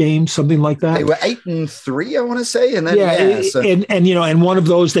 9 games, something like that. They were 8-3, I want to say, and then and one of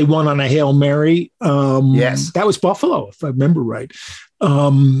those they won on a Hail Mary. That was Buffalo, if I remember right.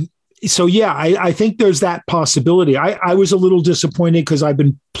 I think there's that possibility. I was a little disappointed because I've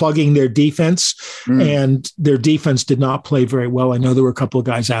been plugging their defense, and their defense did not play very well. I know there were a couple of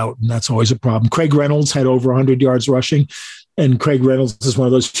guys out, and that's always a problem. Craig Reynolds had over 100 yards rushing, and Craig Reynolds is one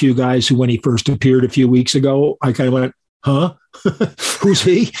of those few guys who, when he first appeared a few weeks ago, I kind of went, huh? Who's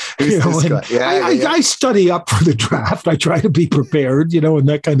he? Who's this guy? I study up for the draft. I try to be prepared, and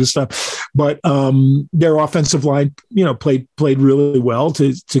that kind of stuff. But their offensive line, played really well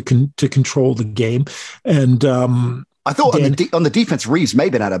to control the game. And I thought on the defense, Reeves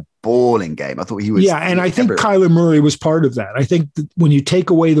maybe had a balling game. I thought he was. Yeah, and I think Kyler Murray was part of that. I think that when you take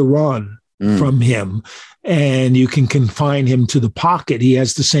away the run from him and you can confine him to the pocket, he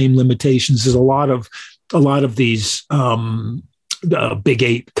has the same limitations as a lot of these Big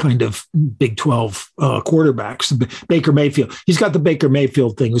 8 kind of Big 12 quarterbacks. Baker Mayfield, he's got the Baker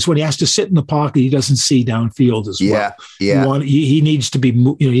Mayfield thing. Is when he has to sit in the pocket, he doesn't see downfield as well. He needs to be,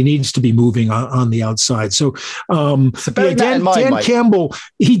 he needs to be moving on the outside. So, Dan Campbell,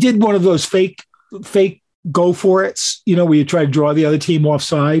 he did one of those fake go for it, where you try to draw the other team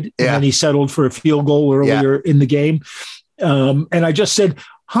offside, and then he settled for a field goal earlier in the game. And I just said,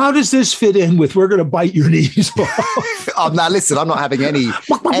 how does this fit in with we're going to bite your knees off? Now, listen, I'm not having any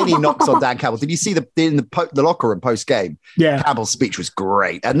knocks on Dan Campbell. Did you see in the locker room post game? Yeah, Campbell's speech was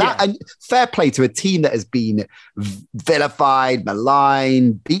great, and and fair play to a team that has been vilified,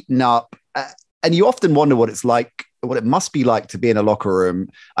 maligned, beaten up, and you often wonder what it must be like to be in a locker room.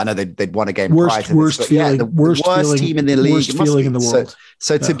 I know they'd won a game prior to this, the worst team in the league, worst feeling in the world.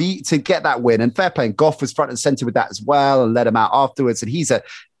 So to get that win, and fair play, and Goff was front and center with that as well, and let him out afterwards.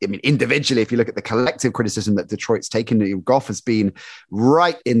 And individually, if you look at the collective criticism that Detroit's taken, Goff has been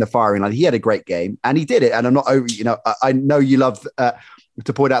right in the firing line. He had a great game, and he did it. And I'm not over. I know you love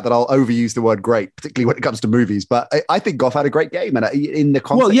to point out that I'll overuse the word "great," particularly when it comes to movies. But I think Goff had a great game, and in the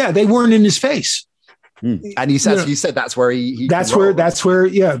context, they weren't in his face. And you said that's where that's where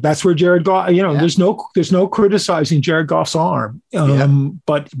Jared Goff, there's no criticizing Jared Goff's arm.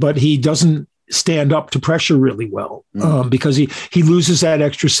 But he doesn't stand up to pressure really well because he loses that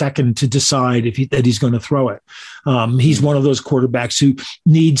extra second to decide that he's going to throw it. He's one of those quarterbacks who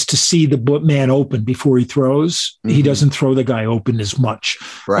needs to see the man open before he throws. He doesn't throw the guy open as much.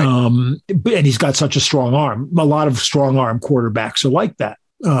 Right. And he's got such a strong arm. A lot of strong arm quarterbacks are like that.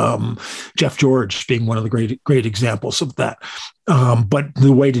 Jeff George being one of the great examples of that. But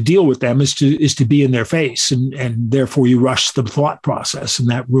the way to deal with them is to be in their face, and therefore you rush the thought process, and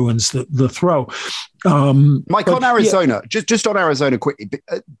that ruins the throw. Mike, on Arizona, just on Arizona quickly,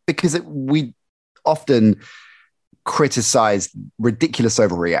 because often criticize ridiculous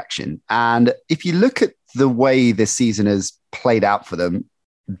overreaction. And if you look at the way this season has played out for them,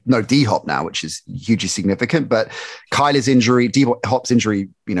 no D-Hop now, which is hugely significant, but Kyler's injury, D-Hop's injury,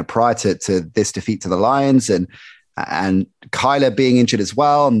 prior to this defeat to the Lions, and Kyler being injured as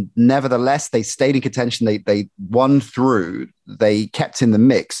well. And nevertheless, they stayed in contention. They won through. They kept in the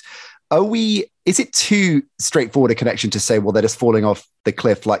mix. Is it too straightforward a connection to say, well, they're just falling off the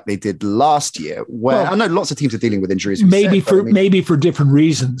cliff like they did last year? Where I know lots of teams are dealing with injuries. Maybe for different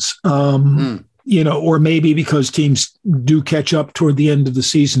reasons. Or maybe because teams do catch up toward the end of the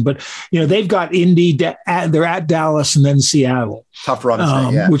season. But, they've got Indy, they're at Dallas and then Seattle. Tough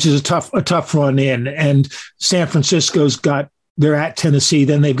run, which is a tough run in. And San Francisco's they're at Tennessee,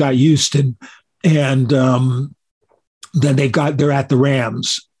 then they've got Houston, and then they're at the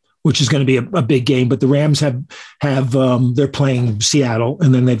Rams, which is going to be a big game. But the Rams have they're playing Seattle,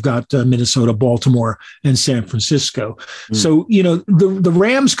 and then they've got Minnesota, Baltimore, and San Francisco. So, the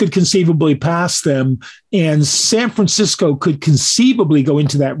Rams could conceivably pass them, and San Francisco could conceivably go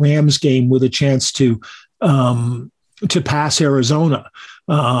into that Rams game with a chance to pass Arizona.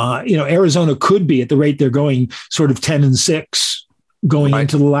 Arizona could be, at the rate they're going, sort of 10-6. Going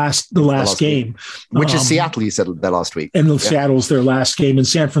into the last game, which is Seattle. You said that last week, and Seattle's their last game, and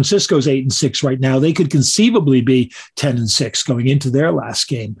San Francisco's 8-6 right now. They could conceivably be 10-6 going into their last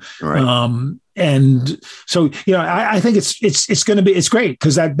game. Right. And so, I think it's going to be, it's great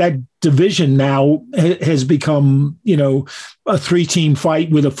because that division now has become, a 3-team fight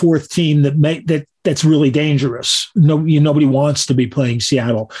with a fourth team that's really dangerous. Nobody wants to be playing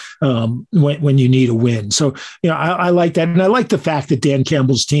Seattle when you need a win. So, I like that. And I like the fact that Dan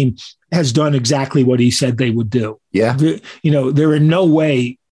Campbell's team has done exactly what he said they would do. Yeah. They're in no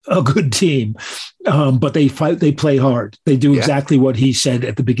way a good team, but they play hard. They do exactly what he said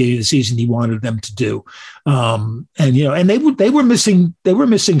at the beginning of the season he wanted them to do. And they were missing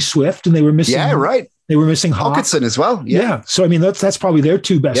Swift, and they were missing They were missing Hawkinson as well. Yeah. So that's probably their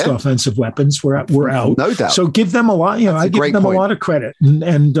two best offensive weapons. We're out. No doubt. So give them a lot. I give them a lot of credit,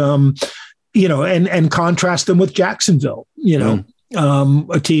 and contrast them with Jacksonville.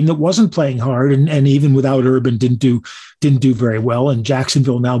 A team that wasn't playing hard, and even without Urban didn't do very well. And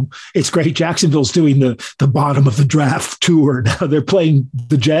Jacksonville now, it's great. Jacksonville's doing the bottom of the draft tour now. They're playing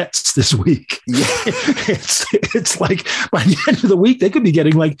the Jets this week. Yeah. It's like by the end of the week they could be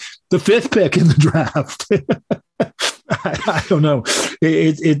getting like the 5th pick in the draft. I don't know.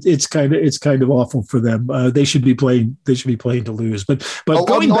 It's kind of awful for them. They should be playing to lose. But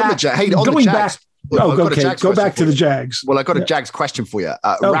going back to the Jags. Well, I got a Jags question for you.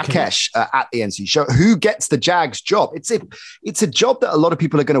 Rakesh at the NC show. Who gets the Jags job? It's a job that a lot of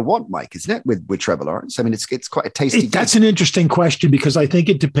people are going to want, Mike, isn't it? With Trevor Lawrence. I mean, it's quite a tasty. That's an interesting question because I think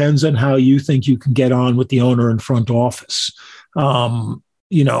it depends on how you think you can get on with the owner and front office. I'm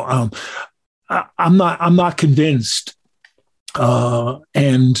not convinced.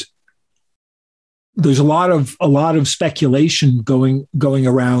 And there's a lot of speculation going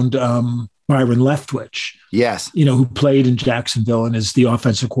around. Byron Leftwich, yes, who played in Jacksonville and is the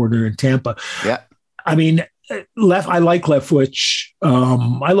offensive coordinator in Tampa. Yeah, I mean, I like Leftwich.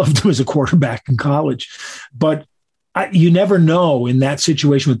 I loved him as a quarterback in college, but you never know in that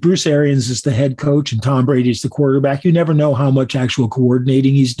situation with Bruce Arians as the head coach and Tom Brady as the quarterback. You never know how much actual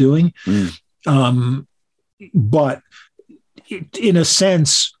coordinating he's doing. But in a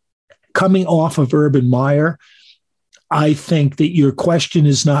sense, coming off of Urban Meyer, I think that your question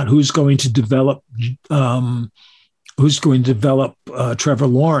is not who's going to develop Trevor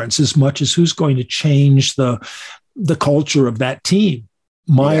Lawrence as much as who's going to change the culture of that team.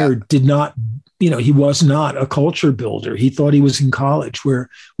 Meyer did not, he was not a culture builder. He thought he was in college where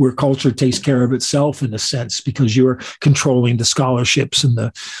culture takes care of itself in a sense because you're controlling the scholarships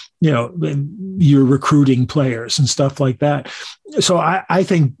and you're recruiting players and stuff like that. So I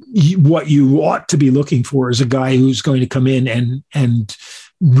think what you ought to be looking for is a guy who's going to come in and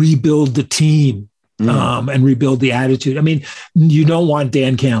rebuild the team and rebuild the attitude. I mean, you don't want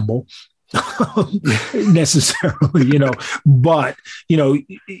Dan Campbell necessarily, but,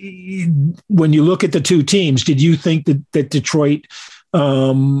 when you look at the two teams, did you think that Detroit,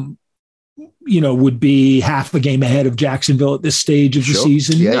 would be half a game ahead of Jacksonville at this stage of the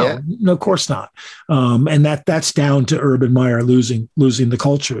season? No, of course not. And that's down to Urban Meyer losing the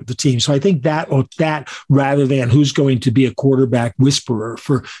culture of the team. So I think that rather than who's going to be a quarterback whisperer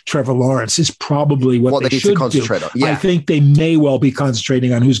for Trevor Lawrence is probably what they should concentrate on. I think they may well be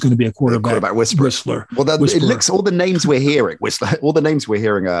concentrating on who's going to be a quarterback whisperer. Well, it looks all the names we're hearing,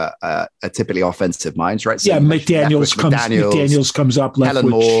 are typically offensive minds, right? So McDaniels comes up.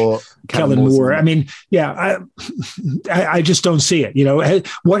 Kellen Moore Moore. I mean, yeah, I just don't see it.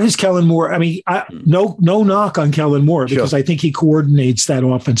 What has Kellen Moore? I mean, no knock on Kellen Moore because I think he coordinates that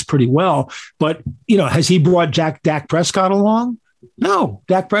offense pretty well. But has he brought Dak Prescott along? No,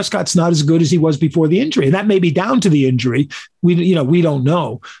 Dak Prescott's not as good as he was before the injury, and that may be down to the injury. We don't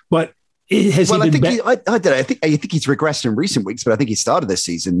know, but. I think he's regressed in recent weeks, but I think he started this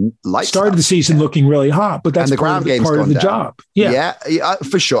season looking really hot. But that's part of the job. Yeah,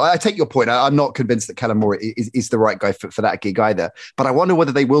 for sure. I take your point. I'm not convinced that Kellen Moore is the right guy for that gig either. But I wonder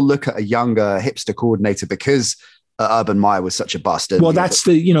whether they will look at a younger hipster coordinator because Urban Meyer was such a bust. Well, that's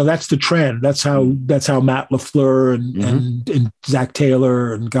the trend. That's how Matt LaFleur and Zach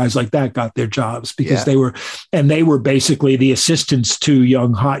Taylor and guys like that got their jobs because they were basically the assistants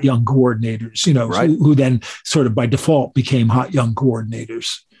to hot young coordinators, who then sort of by default became hot young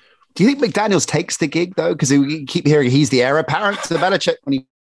coordinators. Do you think McDaniels takes the gig though? Because we keep hearing he's the heir apparent to Belichick when he.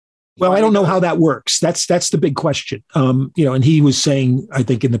 Well, I don't know how that works. That's the big question. And he was saying, I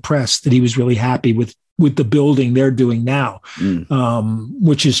think in the press that he was really happy with the building they're doing now,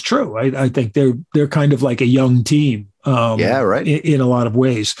 which is true. I think they're kind of like a young team, in a lot of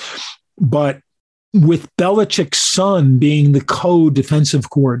ways. But with Belichick's son being the co-defensive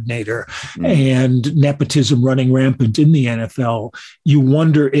coordinator and nepotism running rampant in the NFL, you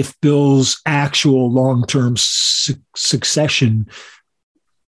wonder if Bill's actual long-term succession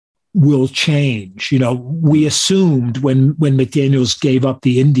will change. We assumed when McDaniels gave up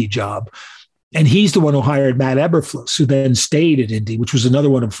the Indy job. And he's the one who hired Matt Eberflus, who then stayed at Indy, which was another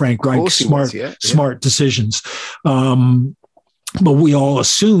one of Frank Reich's smart decisions. But we all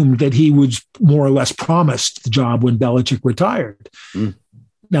assumed that he was more or less promised the job when Belichick retired.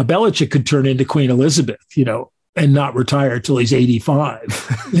 Now, Belichick could turn into Queen Elizabeth, and not retire till he's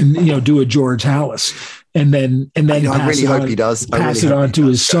 85 and, do a George Hallis. And then I really hope he does. Pass it on to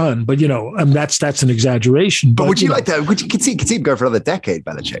his son. But that's an exaggeration. But would you like that? Would you see him go for another decade,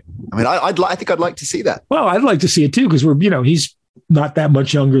 Belichick? I mean, I think I'd like to see that. Well, I'd like to see it too because he's not that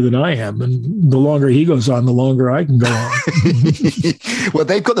much younger than I am, and the longer he goes on, the longer I can go on. Well,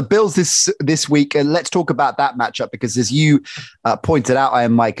 they've got the Bills this week, and let's talk about that matchup because, as you pointed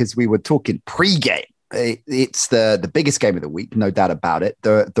out, Mike, as we were talking pre-game. It's the biggest game of the week, no doubt about it.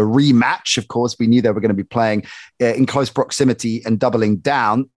 The rematch, of course, we knew they were going to be playing in close proximity and doubling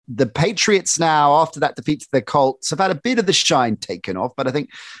down. The Patriots now, after that defeat to the Colts, have had a bit of the shine taken off, but I think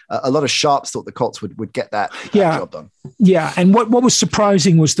a lot of sharps thought the Colts would get that job done. Yeah, and what was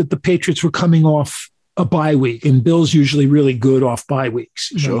surprising was that the Patriots were coming off a bye week, and Bill's usually really good off bye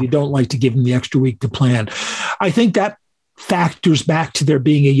weeks. You don't like to give them the extra week to plan. I think that factors back to there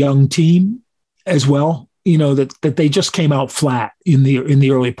being a young team as well, that they just came out flat in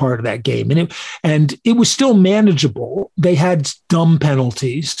the early part of that game, and it was still manageable. They had dumb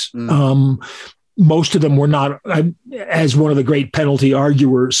penalties. Most of them were not. As one of the great penalty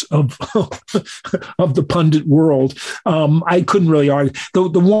arguers of the pundit world, I couldn't really argue.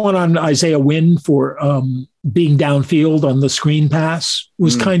 The one on Isaiah Wynn for being downfield on the screen pass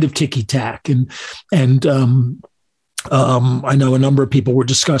was kind of ticky tack, and I know a number of people were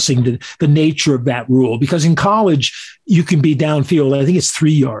discussing the nature of that rule because in college you can be downfield. I think it's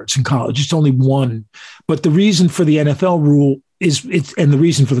 3 yards in college. It's only 1. But the reason for the NFL rule and the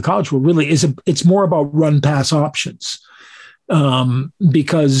reason for the college rule really is it's more about run pass options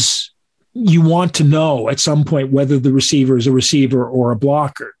because you want to know at some point whether the receiver is a receiver or a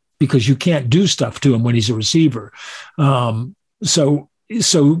blocker because you can't do stuff to him when he's a receiver.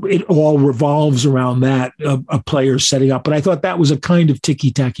 So it all revolves around that, a player setting up. But I thought that was a kind of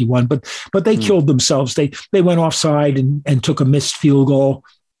ticky-tacky one. But they killed themselves. They went offside and took a missed field goal.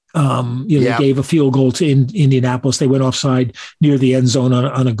 They gave a field goal to Indianapolis. They went offside near the end zone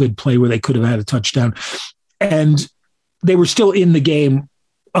on a good play where they could have had a touchdown. And they were still in the game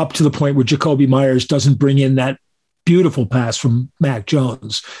up to the point where Jacoby Myers doesn't bring in that beautiful pass from Mac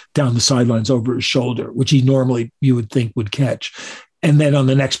Jones down the sidelines over his shoulder, which he normally, you would think, would catch. And then on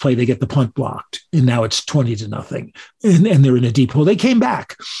the next play, they get the punt blocked. And now it's 20-0. And they're in a deep hole. They came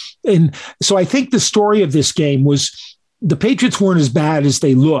back. And so I think the story of this game was the Patriots weren't as bad as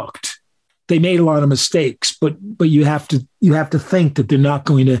they looked. They made a lot of mistakes, but you have to think that they're not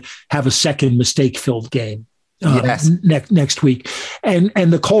going to have a second mistake-filled game next week. And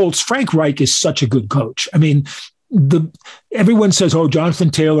the Colts, Frank Reich is such a good coach. I mean, everyone says,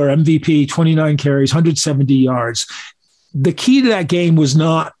 Jonathan Taylor, MVP, 29 carries, 170 yards. The key to that game was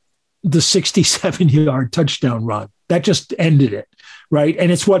not the 67-yard touchdown run. That just ended it, right?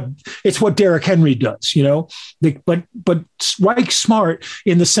 And it's what Derrick Henry does, but Reich's smart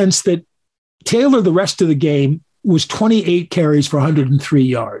in the sense that Taylor, the rest of the game, was 28 carries for 103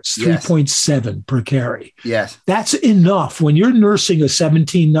 yards, Yes. 3.7 per carry. Yes. That's enough. When you're nursing a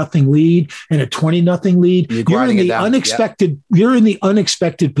 17-0 lead and a 20-0 lead, you're in the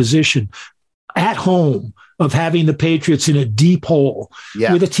unexpected position at home of having the Patriots in a deep hole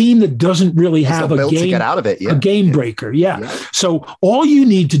with a team that doesn't really have a game, to get out of it. A game breaker. So all you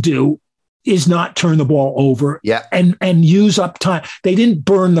need to do is not turn the ball over and use up time. They didn't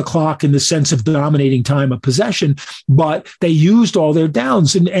burn the clock in the sense of dominating time of possession, but they used all their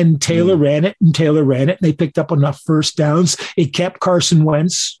downs and Taylor ran it and they picked up enough first downs. It kept Carson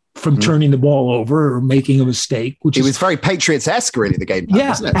Wentz from turning the ball over or making a mistake, which was very Patriots-esque, really, the game plan,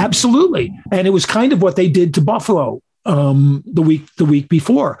 wasn't it? Absolutely. And it was kind of what they did to Buffalo the week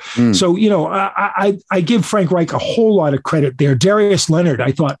before. So, I give Frank Reich a whole lot of credit there. Darius Leonard,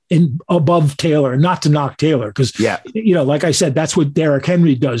 I thought, above Taylor, not to knock Taylor, because, like I said, that's what Derrick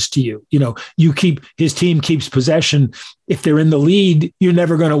Henry does to you. His team keeps possession. If they're in the lead, you're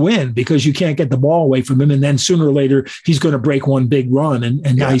never going to win because you can't get the ball away from him. And then sooner or later, he's going to break one big run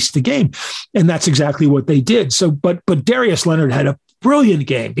and ice the game. And that's exactly what they did. So, but Darius Leonard had a brilliant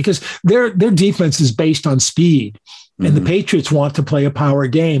game because their defense is based on speed. And the Patriots want to play a power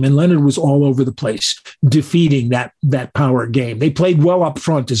game, and Leonard was all over the place, defeating that power game. They played well up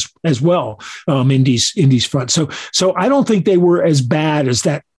front as well, Indy's front. So I don't think they were as bad as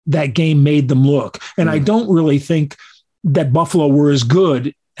that game made them look, and I don't really think that Buffalo were as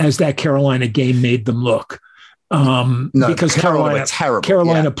good as that Carolina game made them look. Because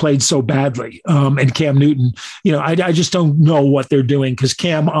Carolina played so badly. And Cam Newton, I just don't know what they're doing because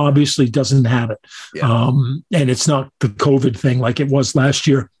Cam obviously doesn't have it. And it's not the COVID thing like it was last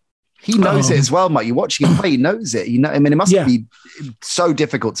year. He knows it as well, Mike. You're watching him play, he knows it. It must be so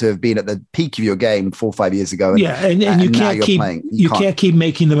difficult to have been at the peak of your game 4 or 5 years ago. And you can't keep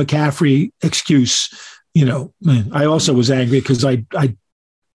making the McCaffrey excuse. I also was angry because I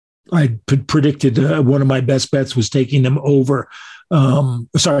predicted one of my best bets was taking them under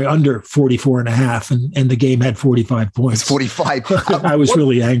 44.5, and the game had 45 points. 45. I was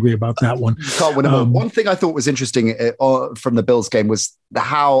really angry about that one. Can't win one thing I thought was interesting from the Bills game was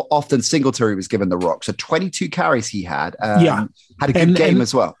how often Singletary was given the rock. So 22 carries he had. Had a good game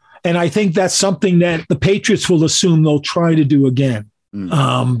as well. And I think that's something that the Patriots will assume they'll try to do again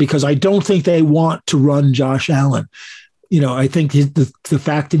because I don't think they want to run Josh Allen. I think the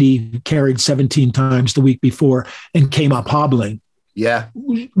fact that he carried 17 times the week before and came up hobbling,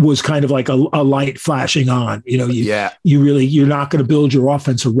 was kind of like a light flashing on. You're not going to build your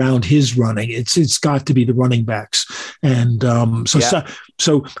offense around his running. It's got to be the running backs, and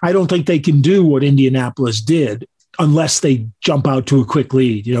so I don't think they can do what Indianapolis did unless they jump out to a quick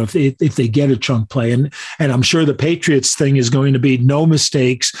lead. If they get a chunk play, and I'm sure the Patriots thing is going to be no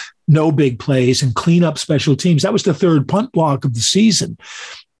mistakes, no big plays, and clean up special teams. That was the third punt block of the season,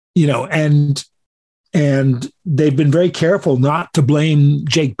 and they've been very careful not to blame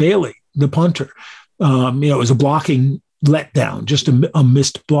Jake Bailey, the punter. It was a blocking letdown, just a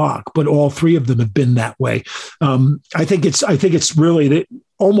missed block, but all three of them have been that way. I think it's really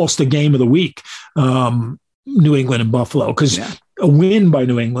almost the game of the week, New England and Buffalo, because a win by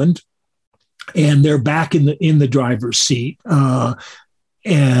New England, and they're back in the driver's seat.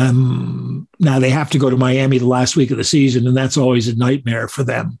 And now they have to go to Miami the last week of the season, and that's always a nightmare for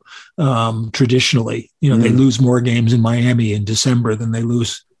them. Traditionally, they lose more games in Miami in December than they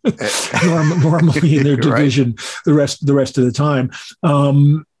lose normally in their division the rest of the time.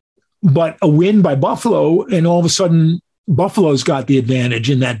 But a win by Buffalo, and all of a sudden Buffalo's got the advantage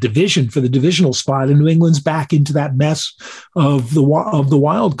in that division for the divisional spot, and New England's back into that mess of the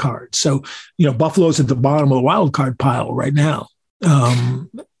wild card. So, Buffalo's at the bottom of the wild card pile right now.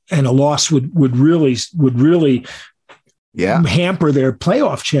 And a loss would really hamper their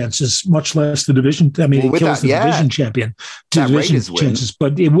playoff chances, much less the division. I mean, it kills the division champion chances,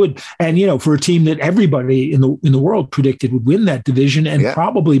 but it would. And, for a team that everybody in the world predicted would win that division and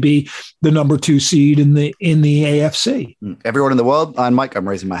probably be the number 2 seed in the AFC. Everyone in the world, and Mike, I'm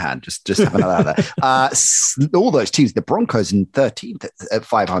raising my hand. Just having that out there. All those teams, the Broncos in 13th at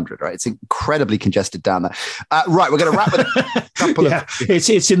 500, right? It's incredibly congested down there. Right. We're going to wrap with a couple of.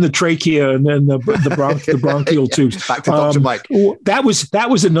 It's in the trachea and then the bronchial tubes. Back to Dr. Mike. That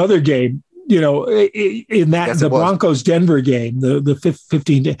was another game, in that the Broncos Denver game, the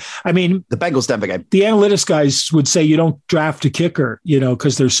 15. I mean, the Bengals Denver game. The analytics guys would say you don't draft a kicker,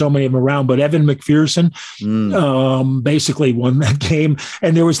 because there's so many of them around. But Evan McPherson basically won that game,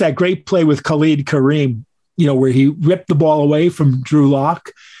 and there was that great play with Khalid Kareem, where he ripped the ball away from Drew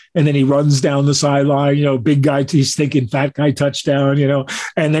Lock. and then he runs down the sideline, big guy, he's thinking fat guy touchdown,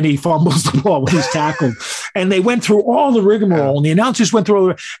 and then he fumbles the ball when he's tackled. And they went through all the rigmarole, and the announcers went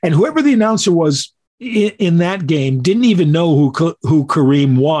through and whoever the announcer was in that game didn't even know who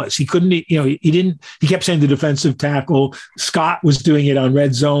Kareem was. He couldn't, he kept saying the defensive tackle. Scott was doing it on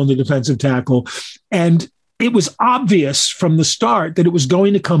Red Zone, the defensive tackle. And it was obvious from the start that it was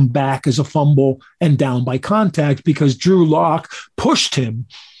going to come back as a fumble and down by contact because Drew Lock pushed him.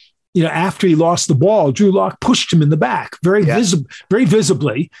 After he lost the ball, Drew Lock pushed him in the back very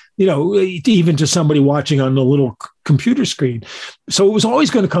visibly, even to somebody watching on the little computer screen. So it was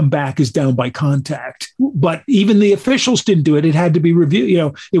always going to come back as down by contact. But even the officials didn't do it. It had to be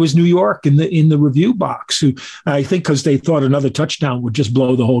reviewed. It was New York in the review box, who I think because they thought another touchdown would just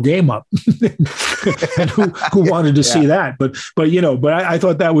blow the whole game up. And who wanted to see that? But I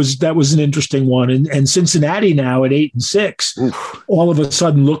thought that was an interesting one. And Cincinnati now at 8-6, all of a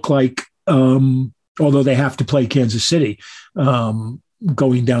sudden look like, although they have to play Kansas City,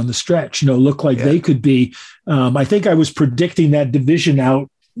 going down the stretch, look like they could be. I think I was predicting that division out.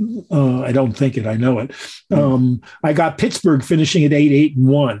 I don't think it. I know it. I got Pittsburgh finishing at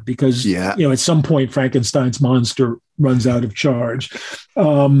 8-1 because at some point Frankenstein's monster runs out of charge.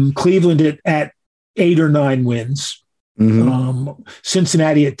 Cleveland at 8 or 9 wins.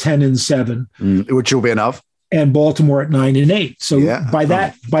 Cincinnati at 10-7, which will be enough. And Baltimore at 9-8. So by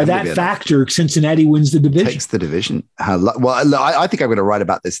that factor, Cincinnati wins the division. Takes the division. I think I'm going to write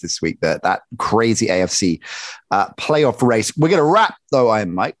about this week, that crazy AFC playoff race. We're going to wrap, though,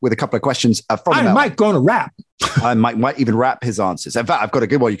 I'm Mike, with a couple of questions from I'm Mike going to wrap. I might even wrap his answers. In fact, I've got a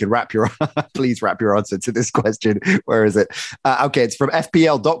good one. You can please wrap your answer to this question. Where is it? Okay, it's from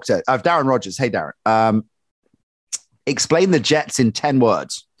FPL Doctor. Darren Rogers. Hey, Darren. Explain the Jets in 10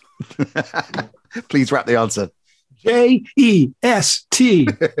 words. Please wrap the answer. J-E-S-T.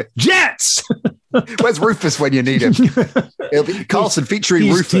 Jets. Where's Rufus when you need him? It'll be Carlson featuring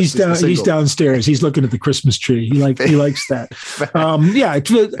Rufus. He's downstairs. He's looking at the Christmas tree. He likes that.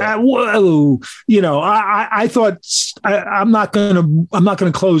 I thought I'm not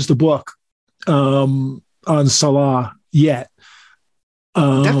gonna close the book on Salah yet.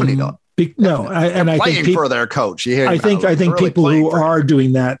 Definitely not. I think for their coach. I think really people who are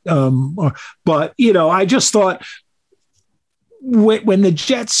doing that, but I just thought when the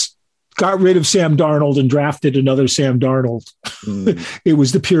Jets got rid of Sam Darnold and drafted another Sam Darnold, it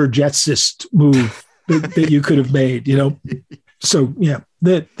was the pure Jetsist move that you could have made. So there.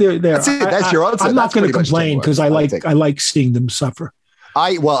 That's it. That's your answer. I'm not going to complain because I like seeing them suffer.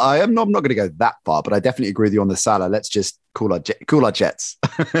 I'm not going to go that far, but I definitely agree with you on the Salah. Let's just call our Jets.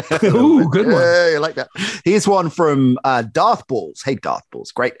 Ooh, good one. I like that. Here's one from Darth Balls. Hey, Darth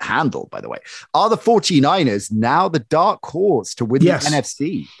Balls. Great handle, by the way. Are the 49ers now the dark horse to win the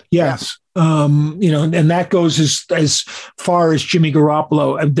NFC? Yes. And that goes as far as Jimmy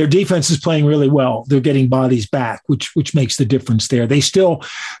Garoppolo. Their defense is playing really well. They're getting bodies back, which makes the difference there. They still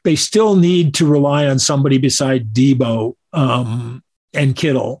need to rely on somebody beside Debo and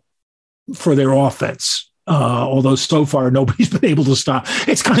Kittle for their offense. Although so far nobody's been able to stop.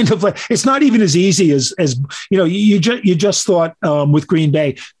 It's kind of like, it's not even as easy as you just thought with Green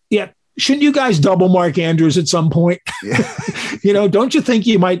Bay. Yeah. Shouldn't you guys double Mark Andrews at some point? Yeah. Don't you think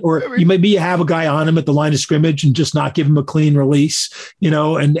you might, or you have a guy on him at the line of scrimmage and just not give him a clean release,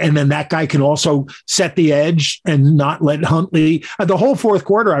 and then that guy can also set the edge and not let Huntley. The whole fourth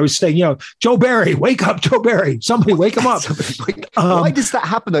quarter, I was saying, Joe Barry, wake up, Joe Barry. Somebody wake him up. Why does that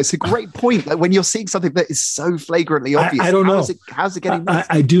happen, though? It's a great point. Like when you're seeing something that is so flagrantly obvious, I don't know. How's it getting missed?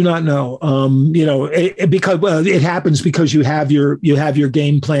 I do not know. Because it happens because you have your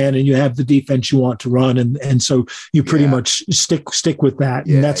game plan and you have the defense you want to run, and so you pretty much stick with that.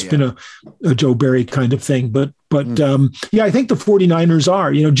 And that's been a Joe Barry kind of thing. But I think the 49ers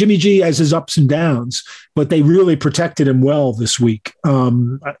are, Jimmy G has his ups and downs, but they really protected him well this week. I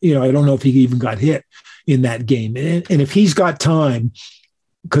don't know if he even got hit in that game. And if he's got time,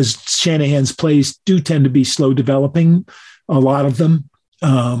 because Shanahan's plays do tend to be slow developing, a lot of them.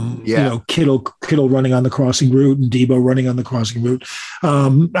 Kittle running on the crossing route and Debo running on the crossing route.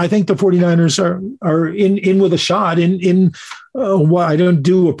 I think the 49ers are in with a shot I don't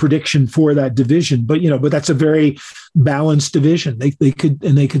do a prediction for that division, but that's a very balanced division. They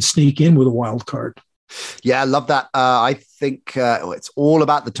could sneak in with a wild card. Yeah, I love that. I think it's all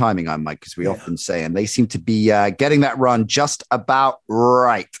about the timing, Mike, as we often say, and they seem to be getting that run just about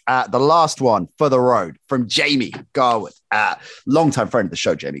right. The last one for the road from Jamie Garwood, longtime friend of the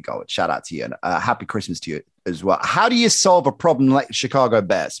show, Jamie Garwood. Shout out to you, and happy Christmas to you as well. How do you solve a problem like the Chicago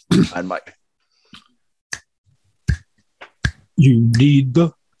Bears? And Mike, you need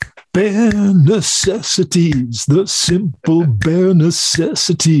the bare necessities, the simple bare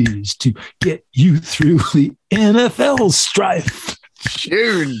necessities to get you through the NFL strife.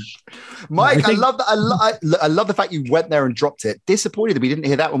 Tune. Mike, I love that. I love the fact you went there and dropped it. Disappointed that we didn't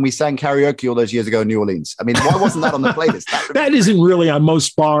hear that when we sang karaoke all those years ago in New Orleans. I mean, why wasn't that on the playlist? That isn't really on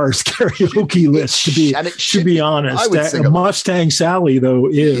most bars' karaoke lists, to be honest. Mustang Sally, though,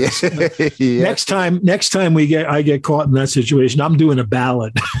 is. Yeah. Next time I get caught in that situation, I'm doing a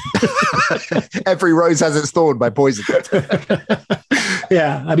ballad. Every rose has its thorn by Poison.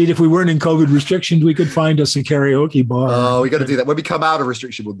 Yeah, I mean, if we weren't in COVID restrictions, we could find us a karaoke bar. Oh, we got to do that. When we come out of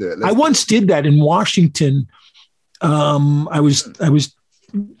restriction, we'll do it. I once did that in Washington. I was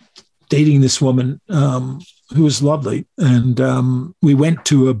dating this woman who was lovely, and we went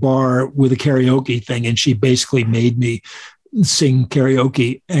to a bar with a karaoke thing, and she basically made me sing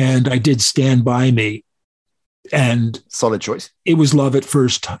karaoke, and I did Stand By Me. And solid choice. It was love at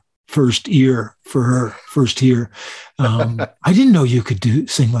first ear for her, first ear. I didn't know you could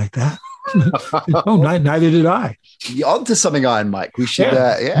sing like that. Oh, neither did I. You're onto something, Iron Mike. We should.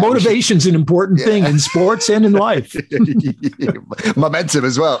 Motivation's an important thing in sports and in life. Momentum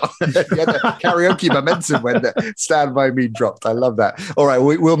as well. The karaoke momentum when the Stand By Me dropped. I love that. All right,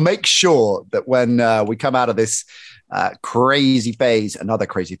 we'll make sure that when we come out of this crazy phase, another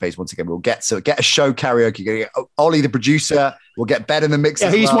crazy phase once again, we'll get a show karaoke. Ollie, the producer, will get Ben in the mix.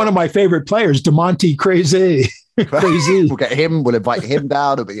 Yeah, he's one of my favorite players, DeMonte Crazy. Crazy. We'll get him. We'll invite him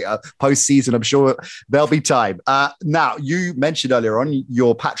down. It'll be a postseason. I'm sure there'll be time. Now, you mentioned earlier on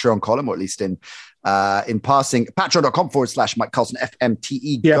your Patreon column, or at least in passing, patreon.com/Mike Carlson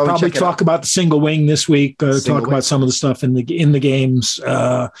FMTE. Yeah, probably talk about the single wing this week. Talk about some of the stuff in the games.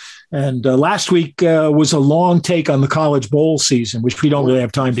 And last week was a long take on the college bowl season, which we don't really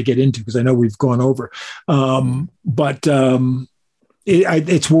have time to get into because I know we've gone over. But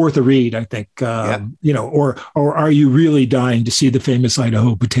it's worth a read, I think. Or are you really dying to see the famous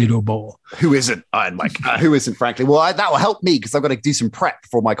Idaho Potato Bowl? Who isn't, Iron Mike? Who isn't, frankly? Well, that will help me because I've got to do some prep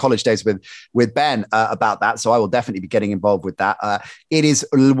for my college days with Ben about that. So I will definitely be getting involved with that. It is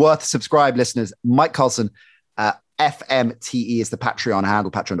worth subscribe, listeners. Mike Carlson FMTE is the Patreon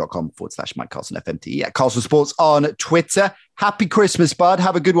handle, patreon.com/Mike Carlson FMTE. At Carlson Sports on Twitter. Happy Christmas, bud.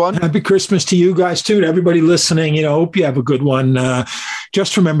 Have a good one. Happy Christmas to you guys too. To everybody listening, hope you have a good one.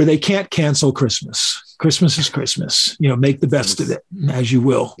 Just remember, they can't cancel Christmas. Christmas is Christmas. Make the best of it as you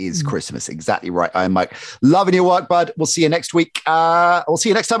will. Is Christmas. Exactly right. I'm Mike. Loving your work, bud. We'll see you next week. We'll see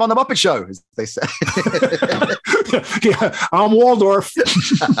you next time on The Muppet Show, as they say. Yeah, I'm Waldorf.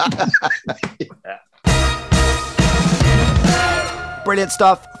 Yeah. Brilliant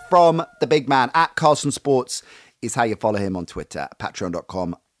stuff from the big man. At Carlson Sports is how you follow him on Twitter.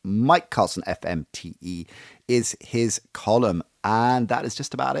 Patreon.com. Mike Carlson FMTE is his column. And that is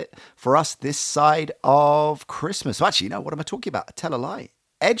just about it for us this side of Christmas. So actually, what am I talking about? I tell a lie.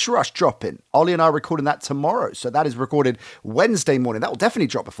 Edge Rush dropping. Ollie and I are recording that tomorrow. So that is recorded Wednesday morning. That will definitely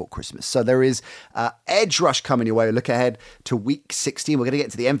drop before Christmas. So there is Edge Rush coming your way. Look ahead to week 16. We're going to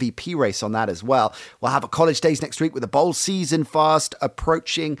get to the MVP race on that as well. We'll have a college days next week with the bowl season fast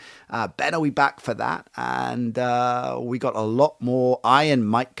approaching. Ben will be back for that. And we got a lot more Iron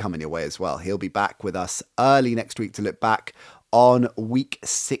Mike coming your way as well. He'll be back with us early next week to look back on week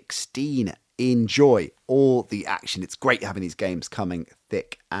 16. Enjoy all the action. It's great having these games coming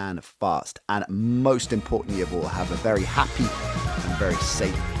thick and fast. And most importantly of all, have a very happy and very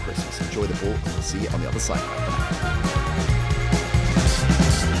safe Christmas. Enjoy the ball. We'll see you on the other side.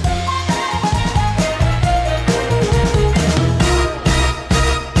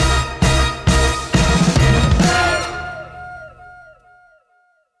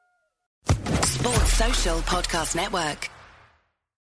 Sports Social Podcast Network.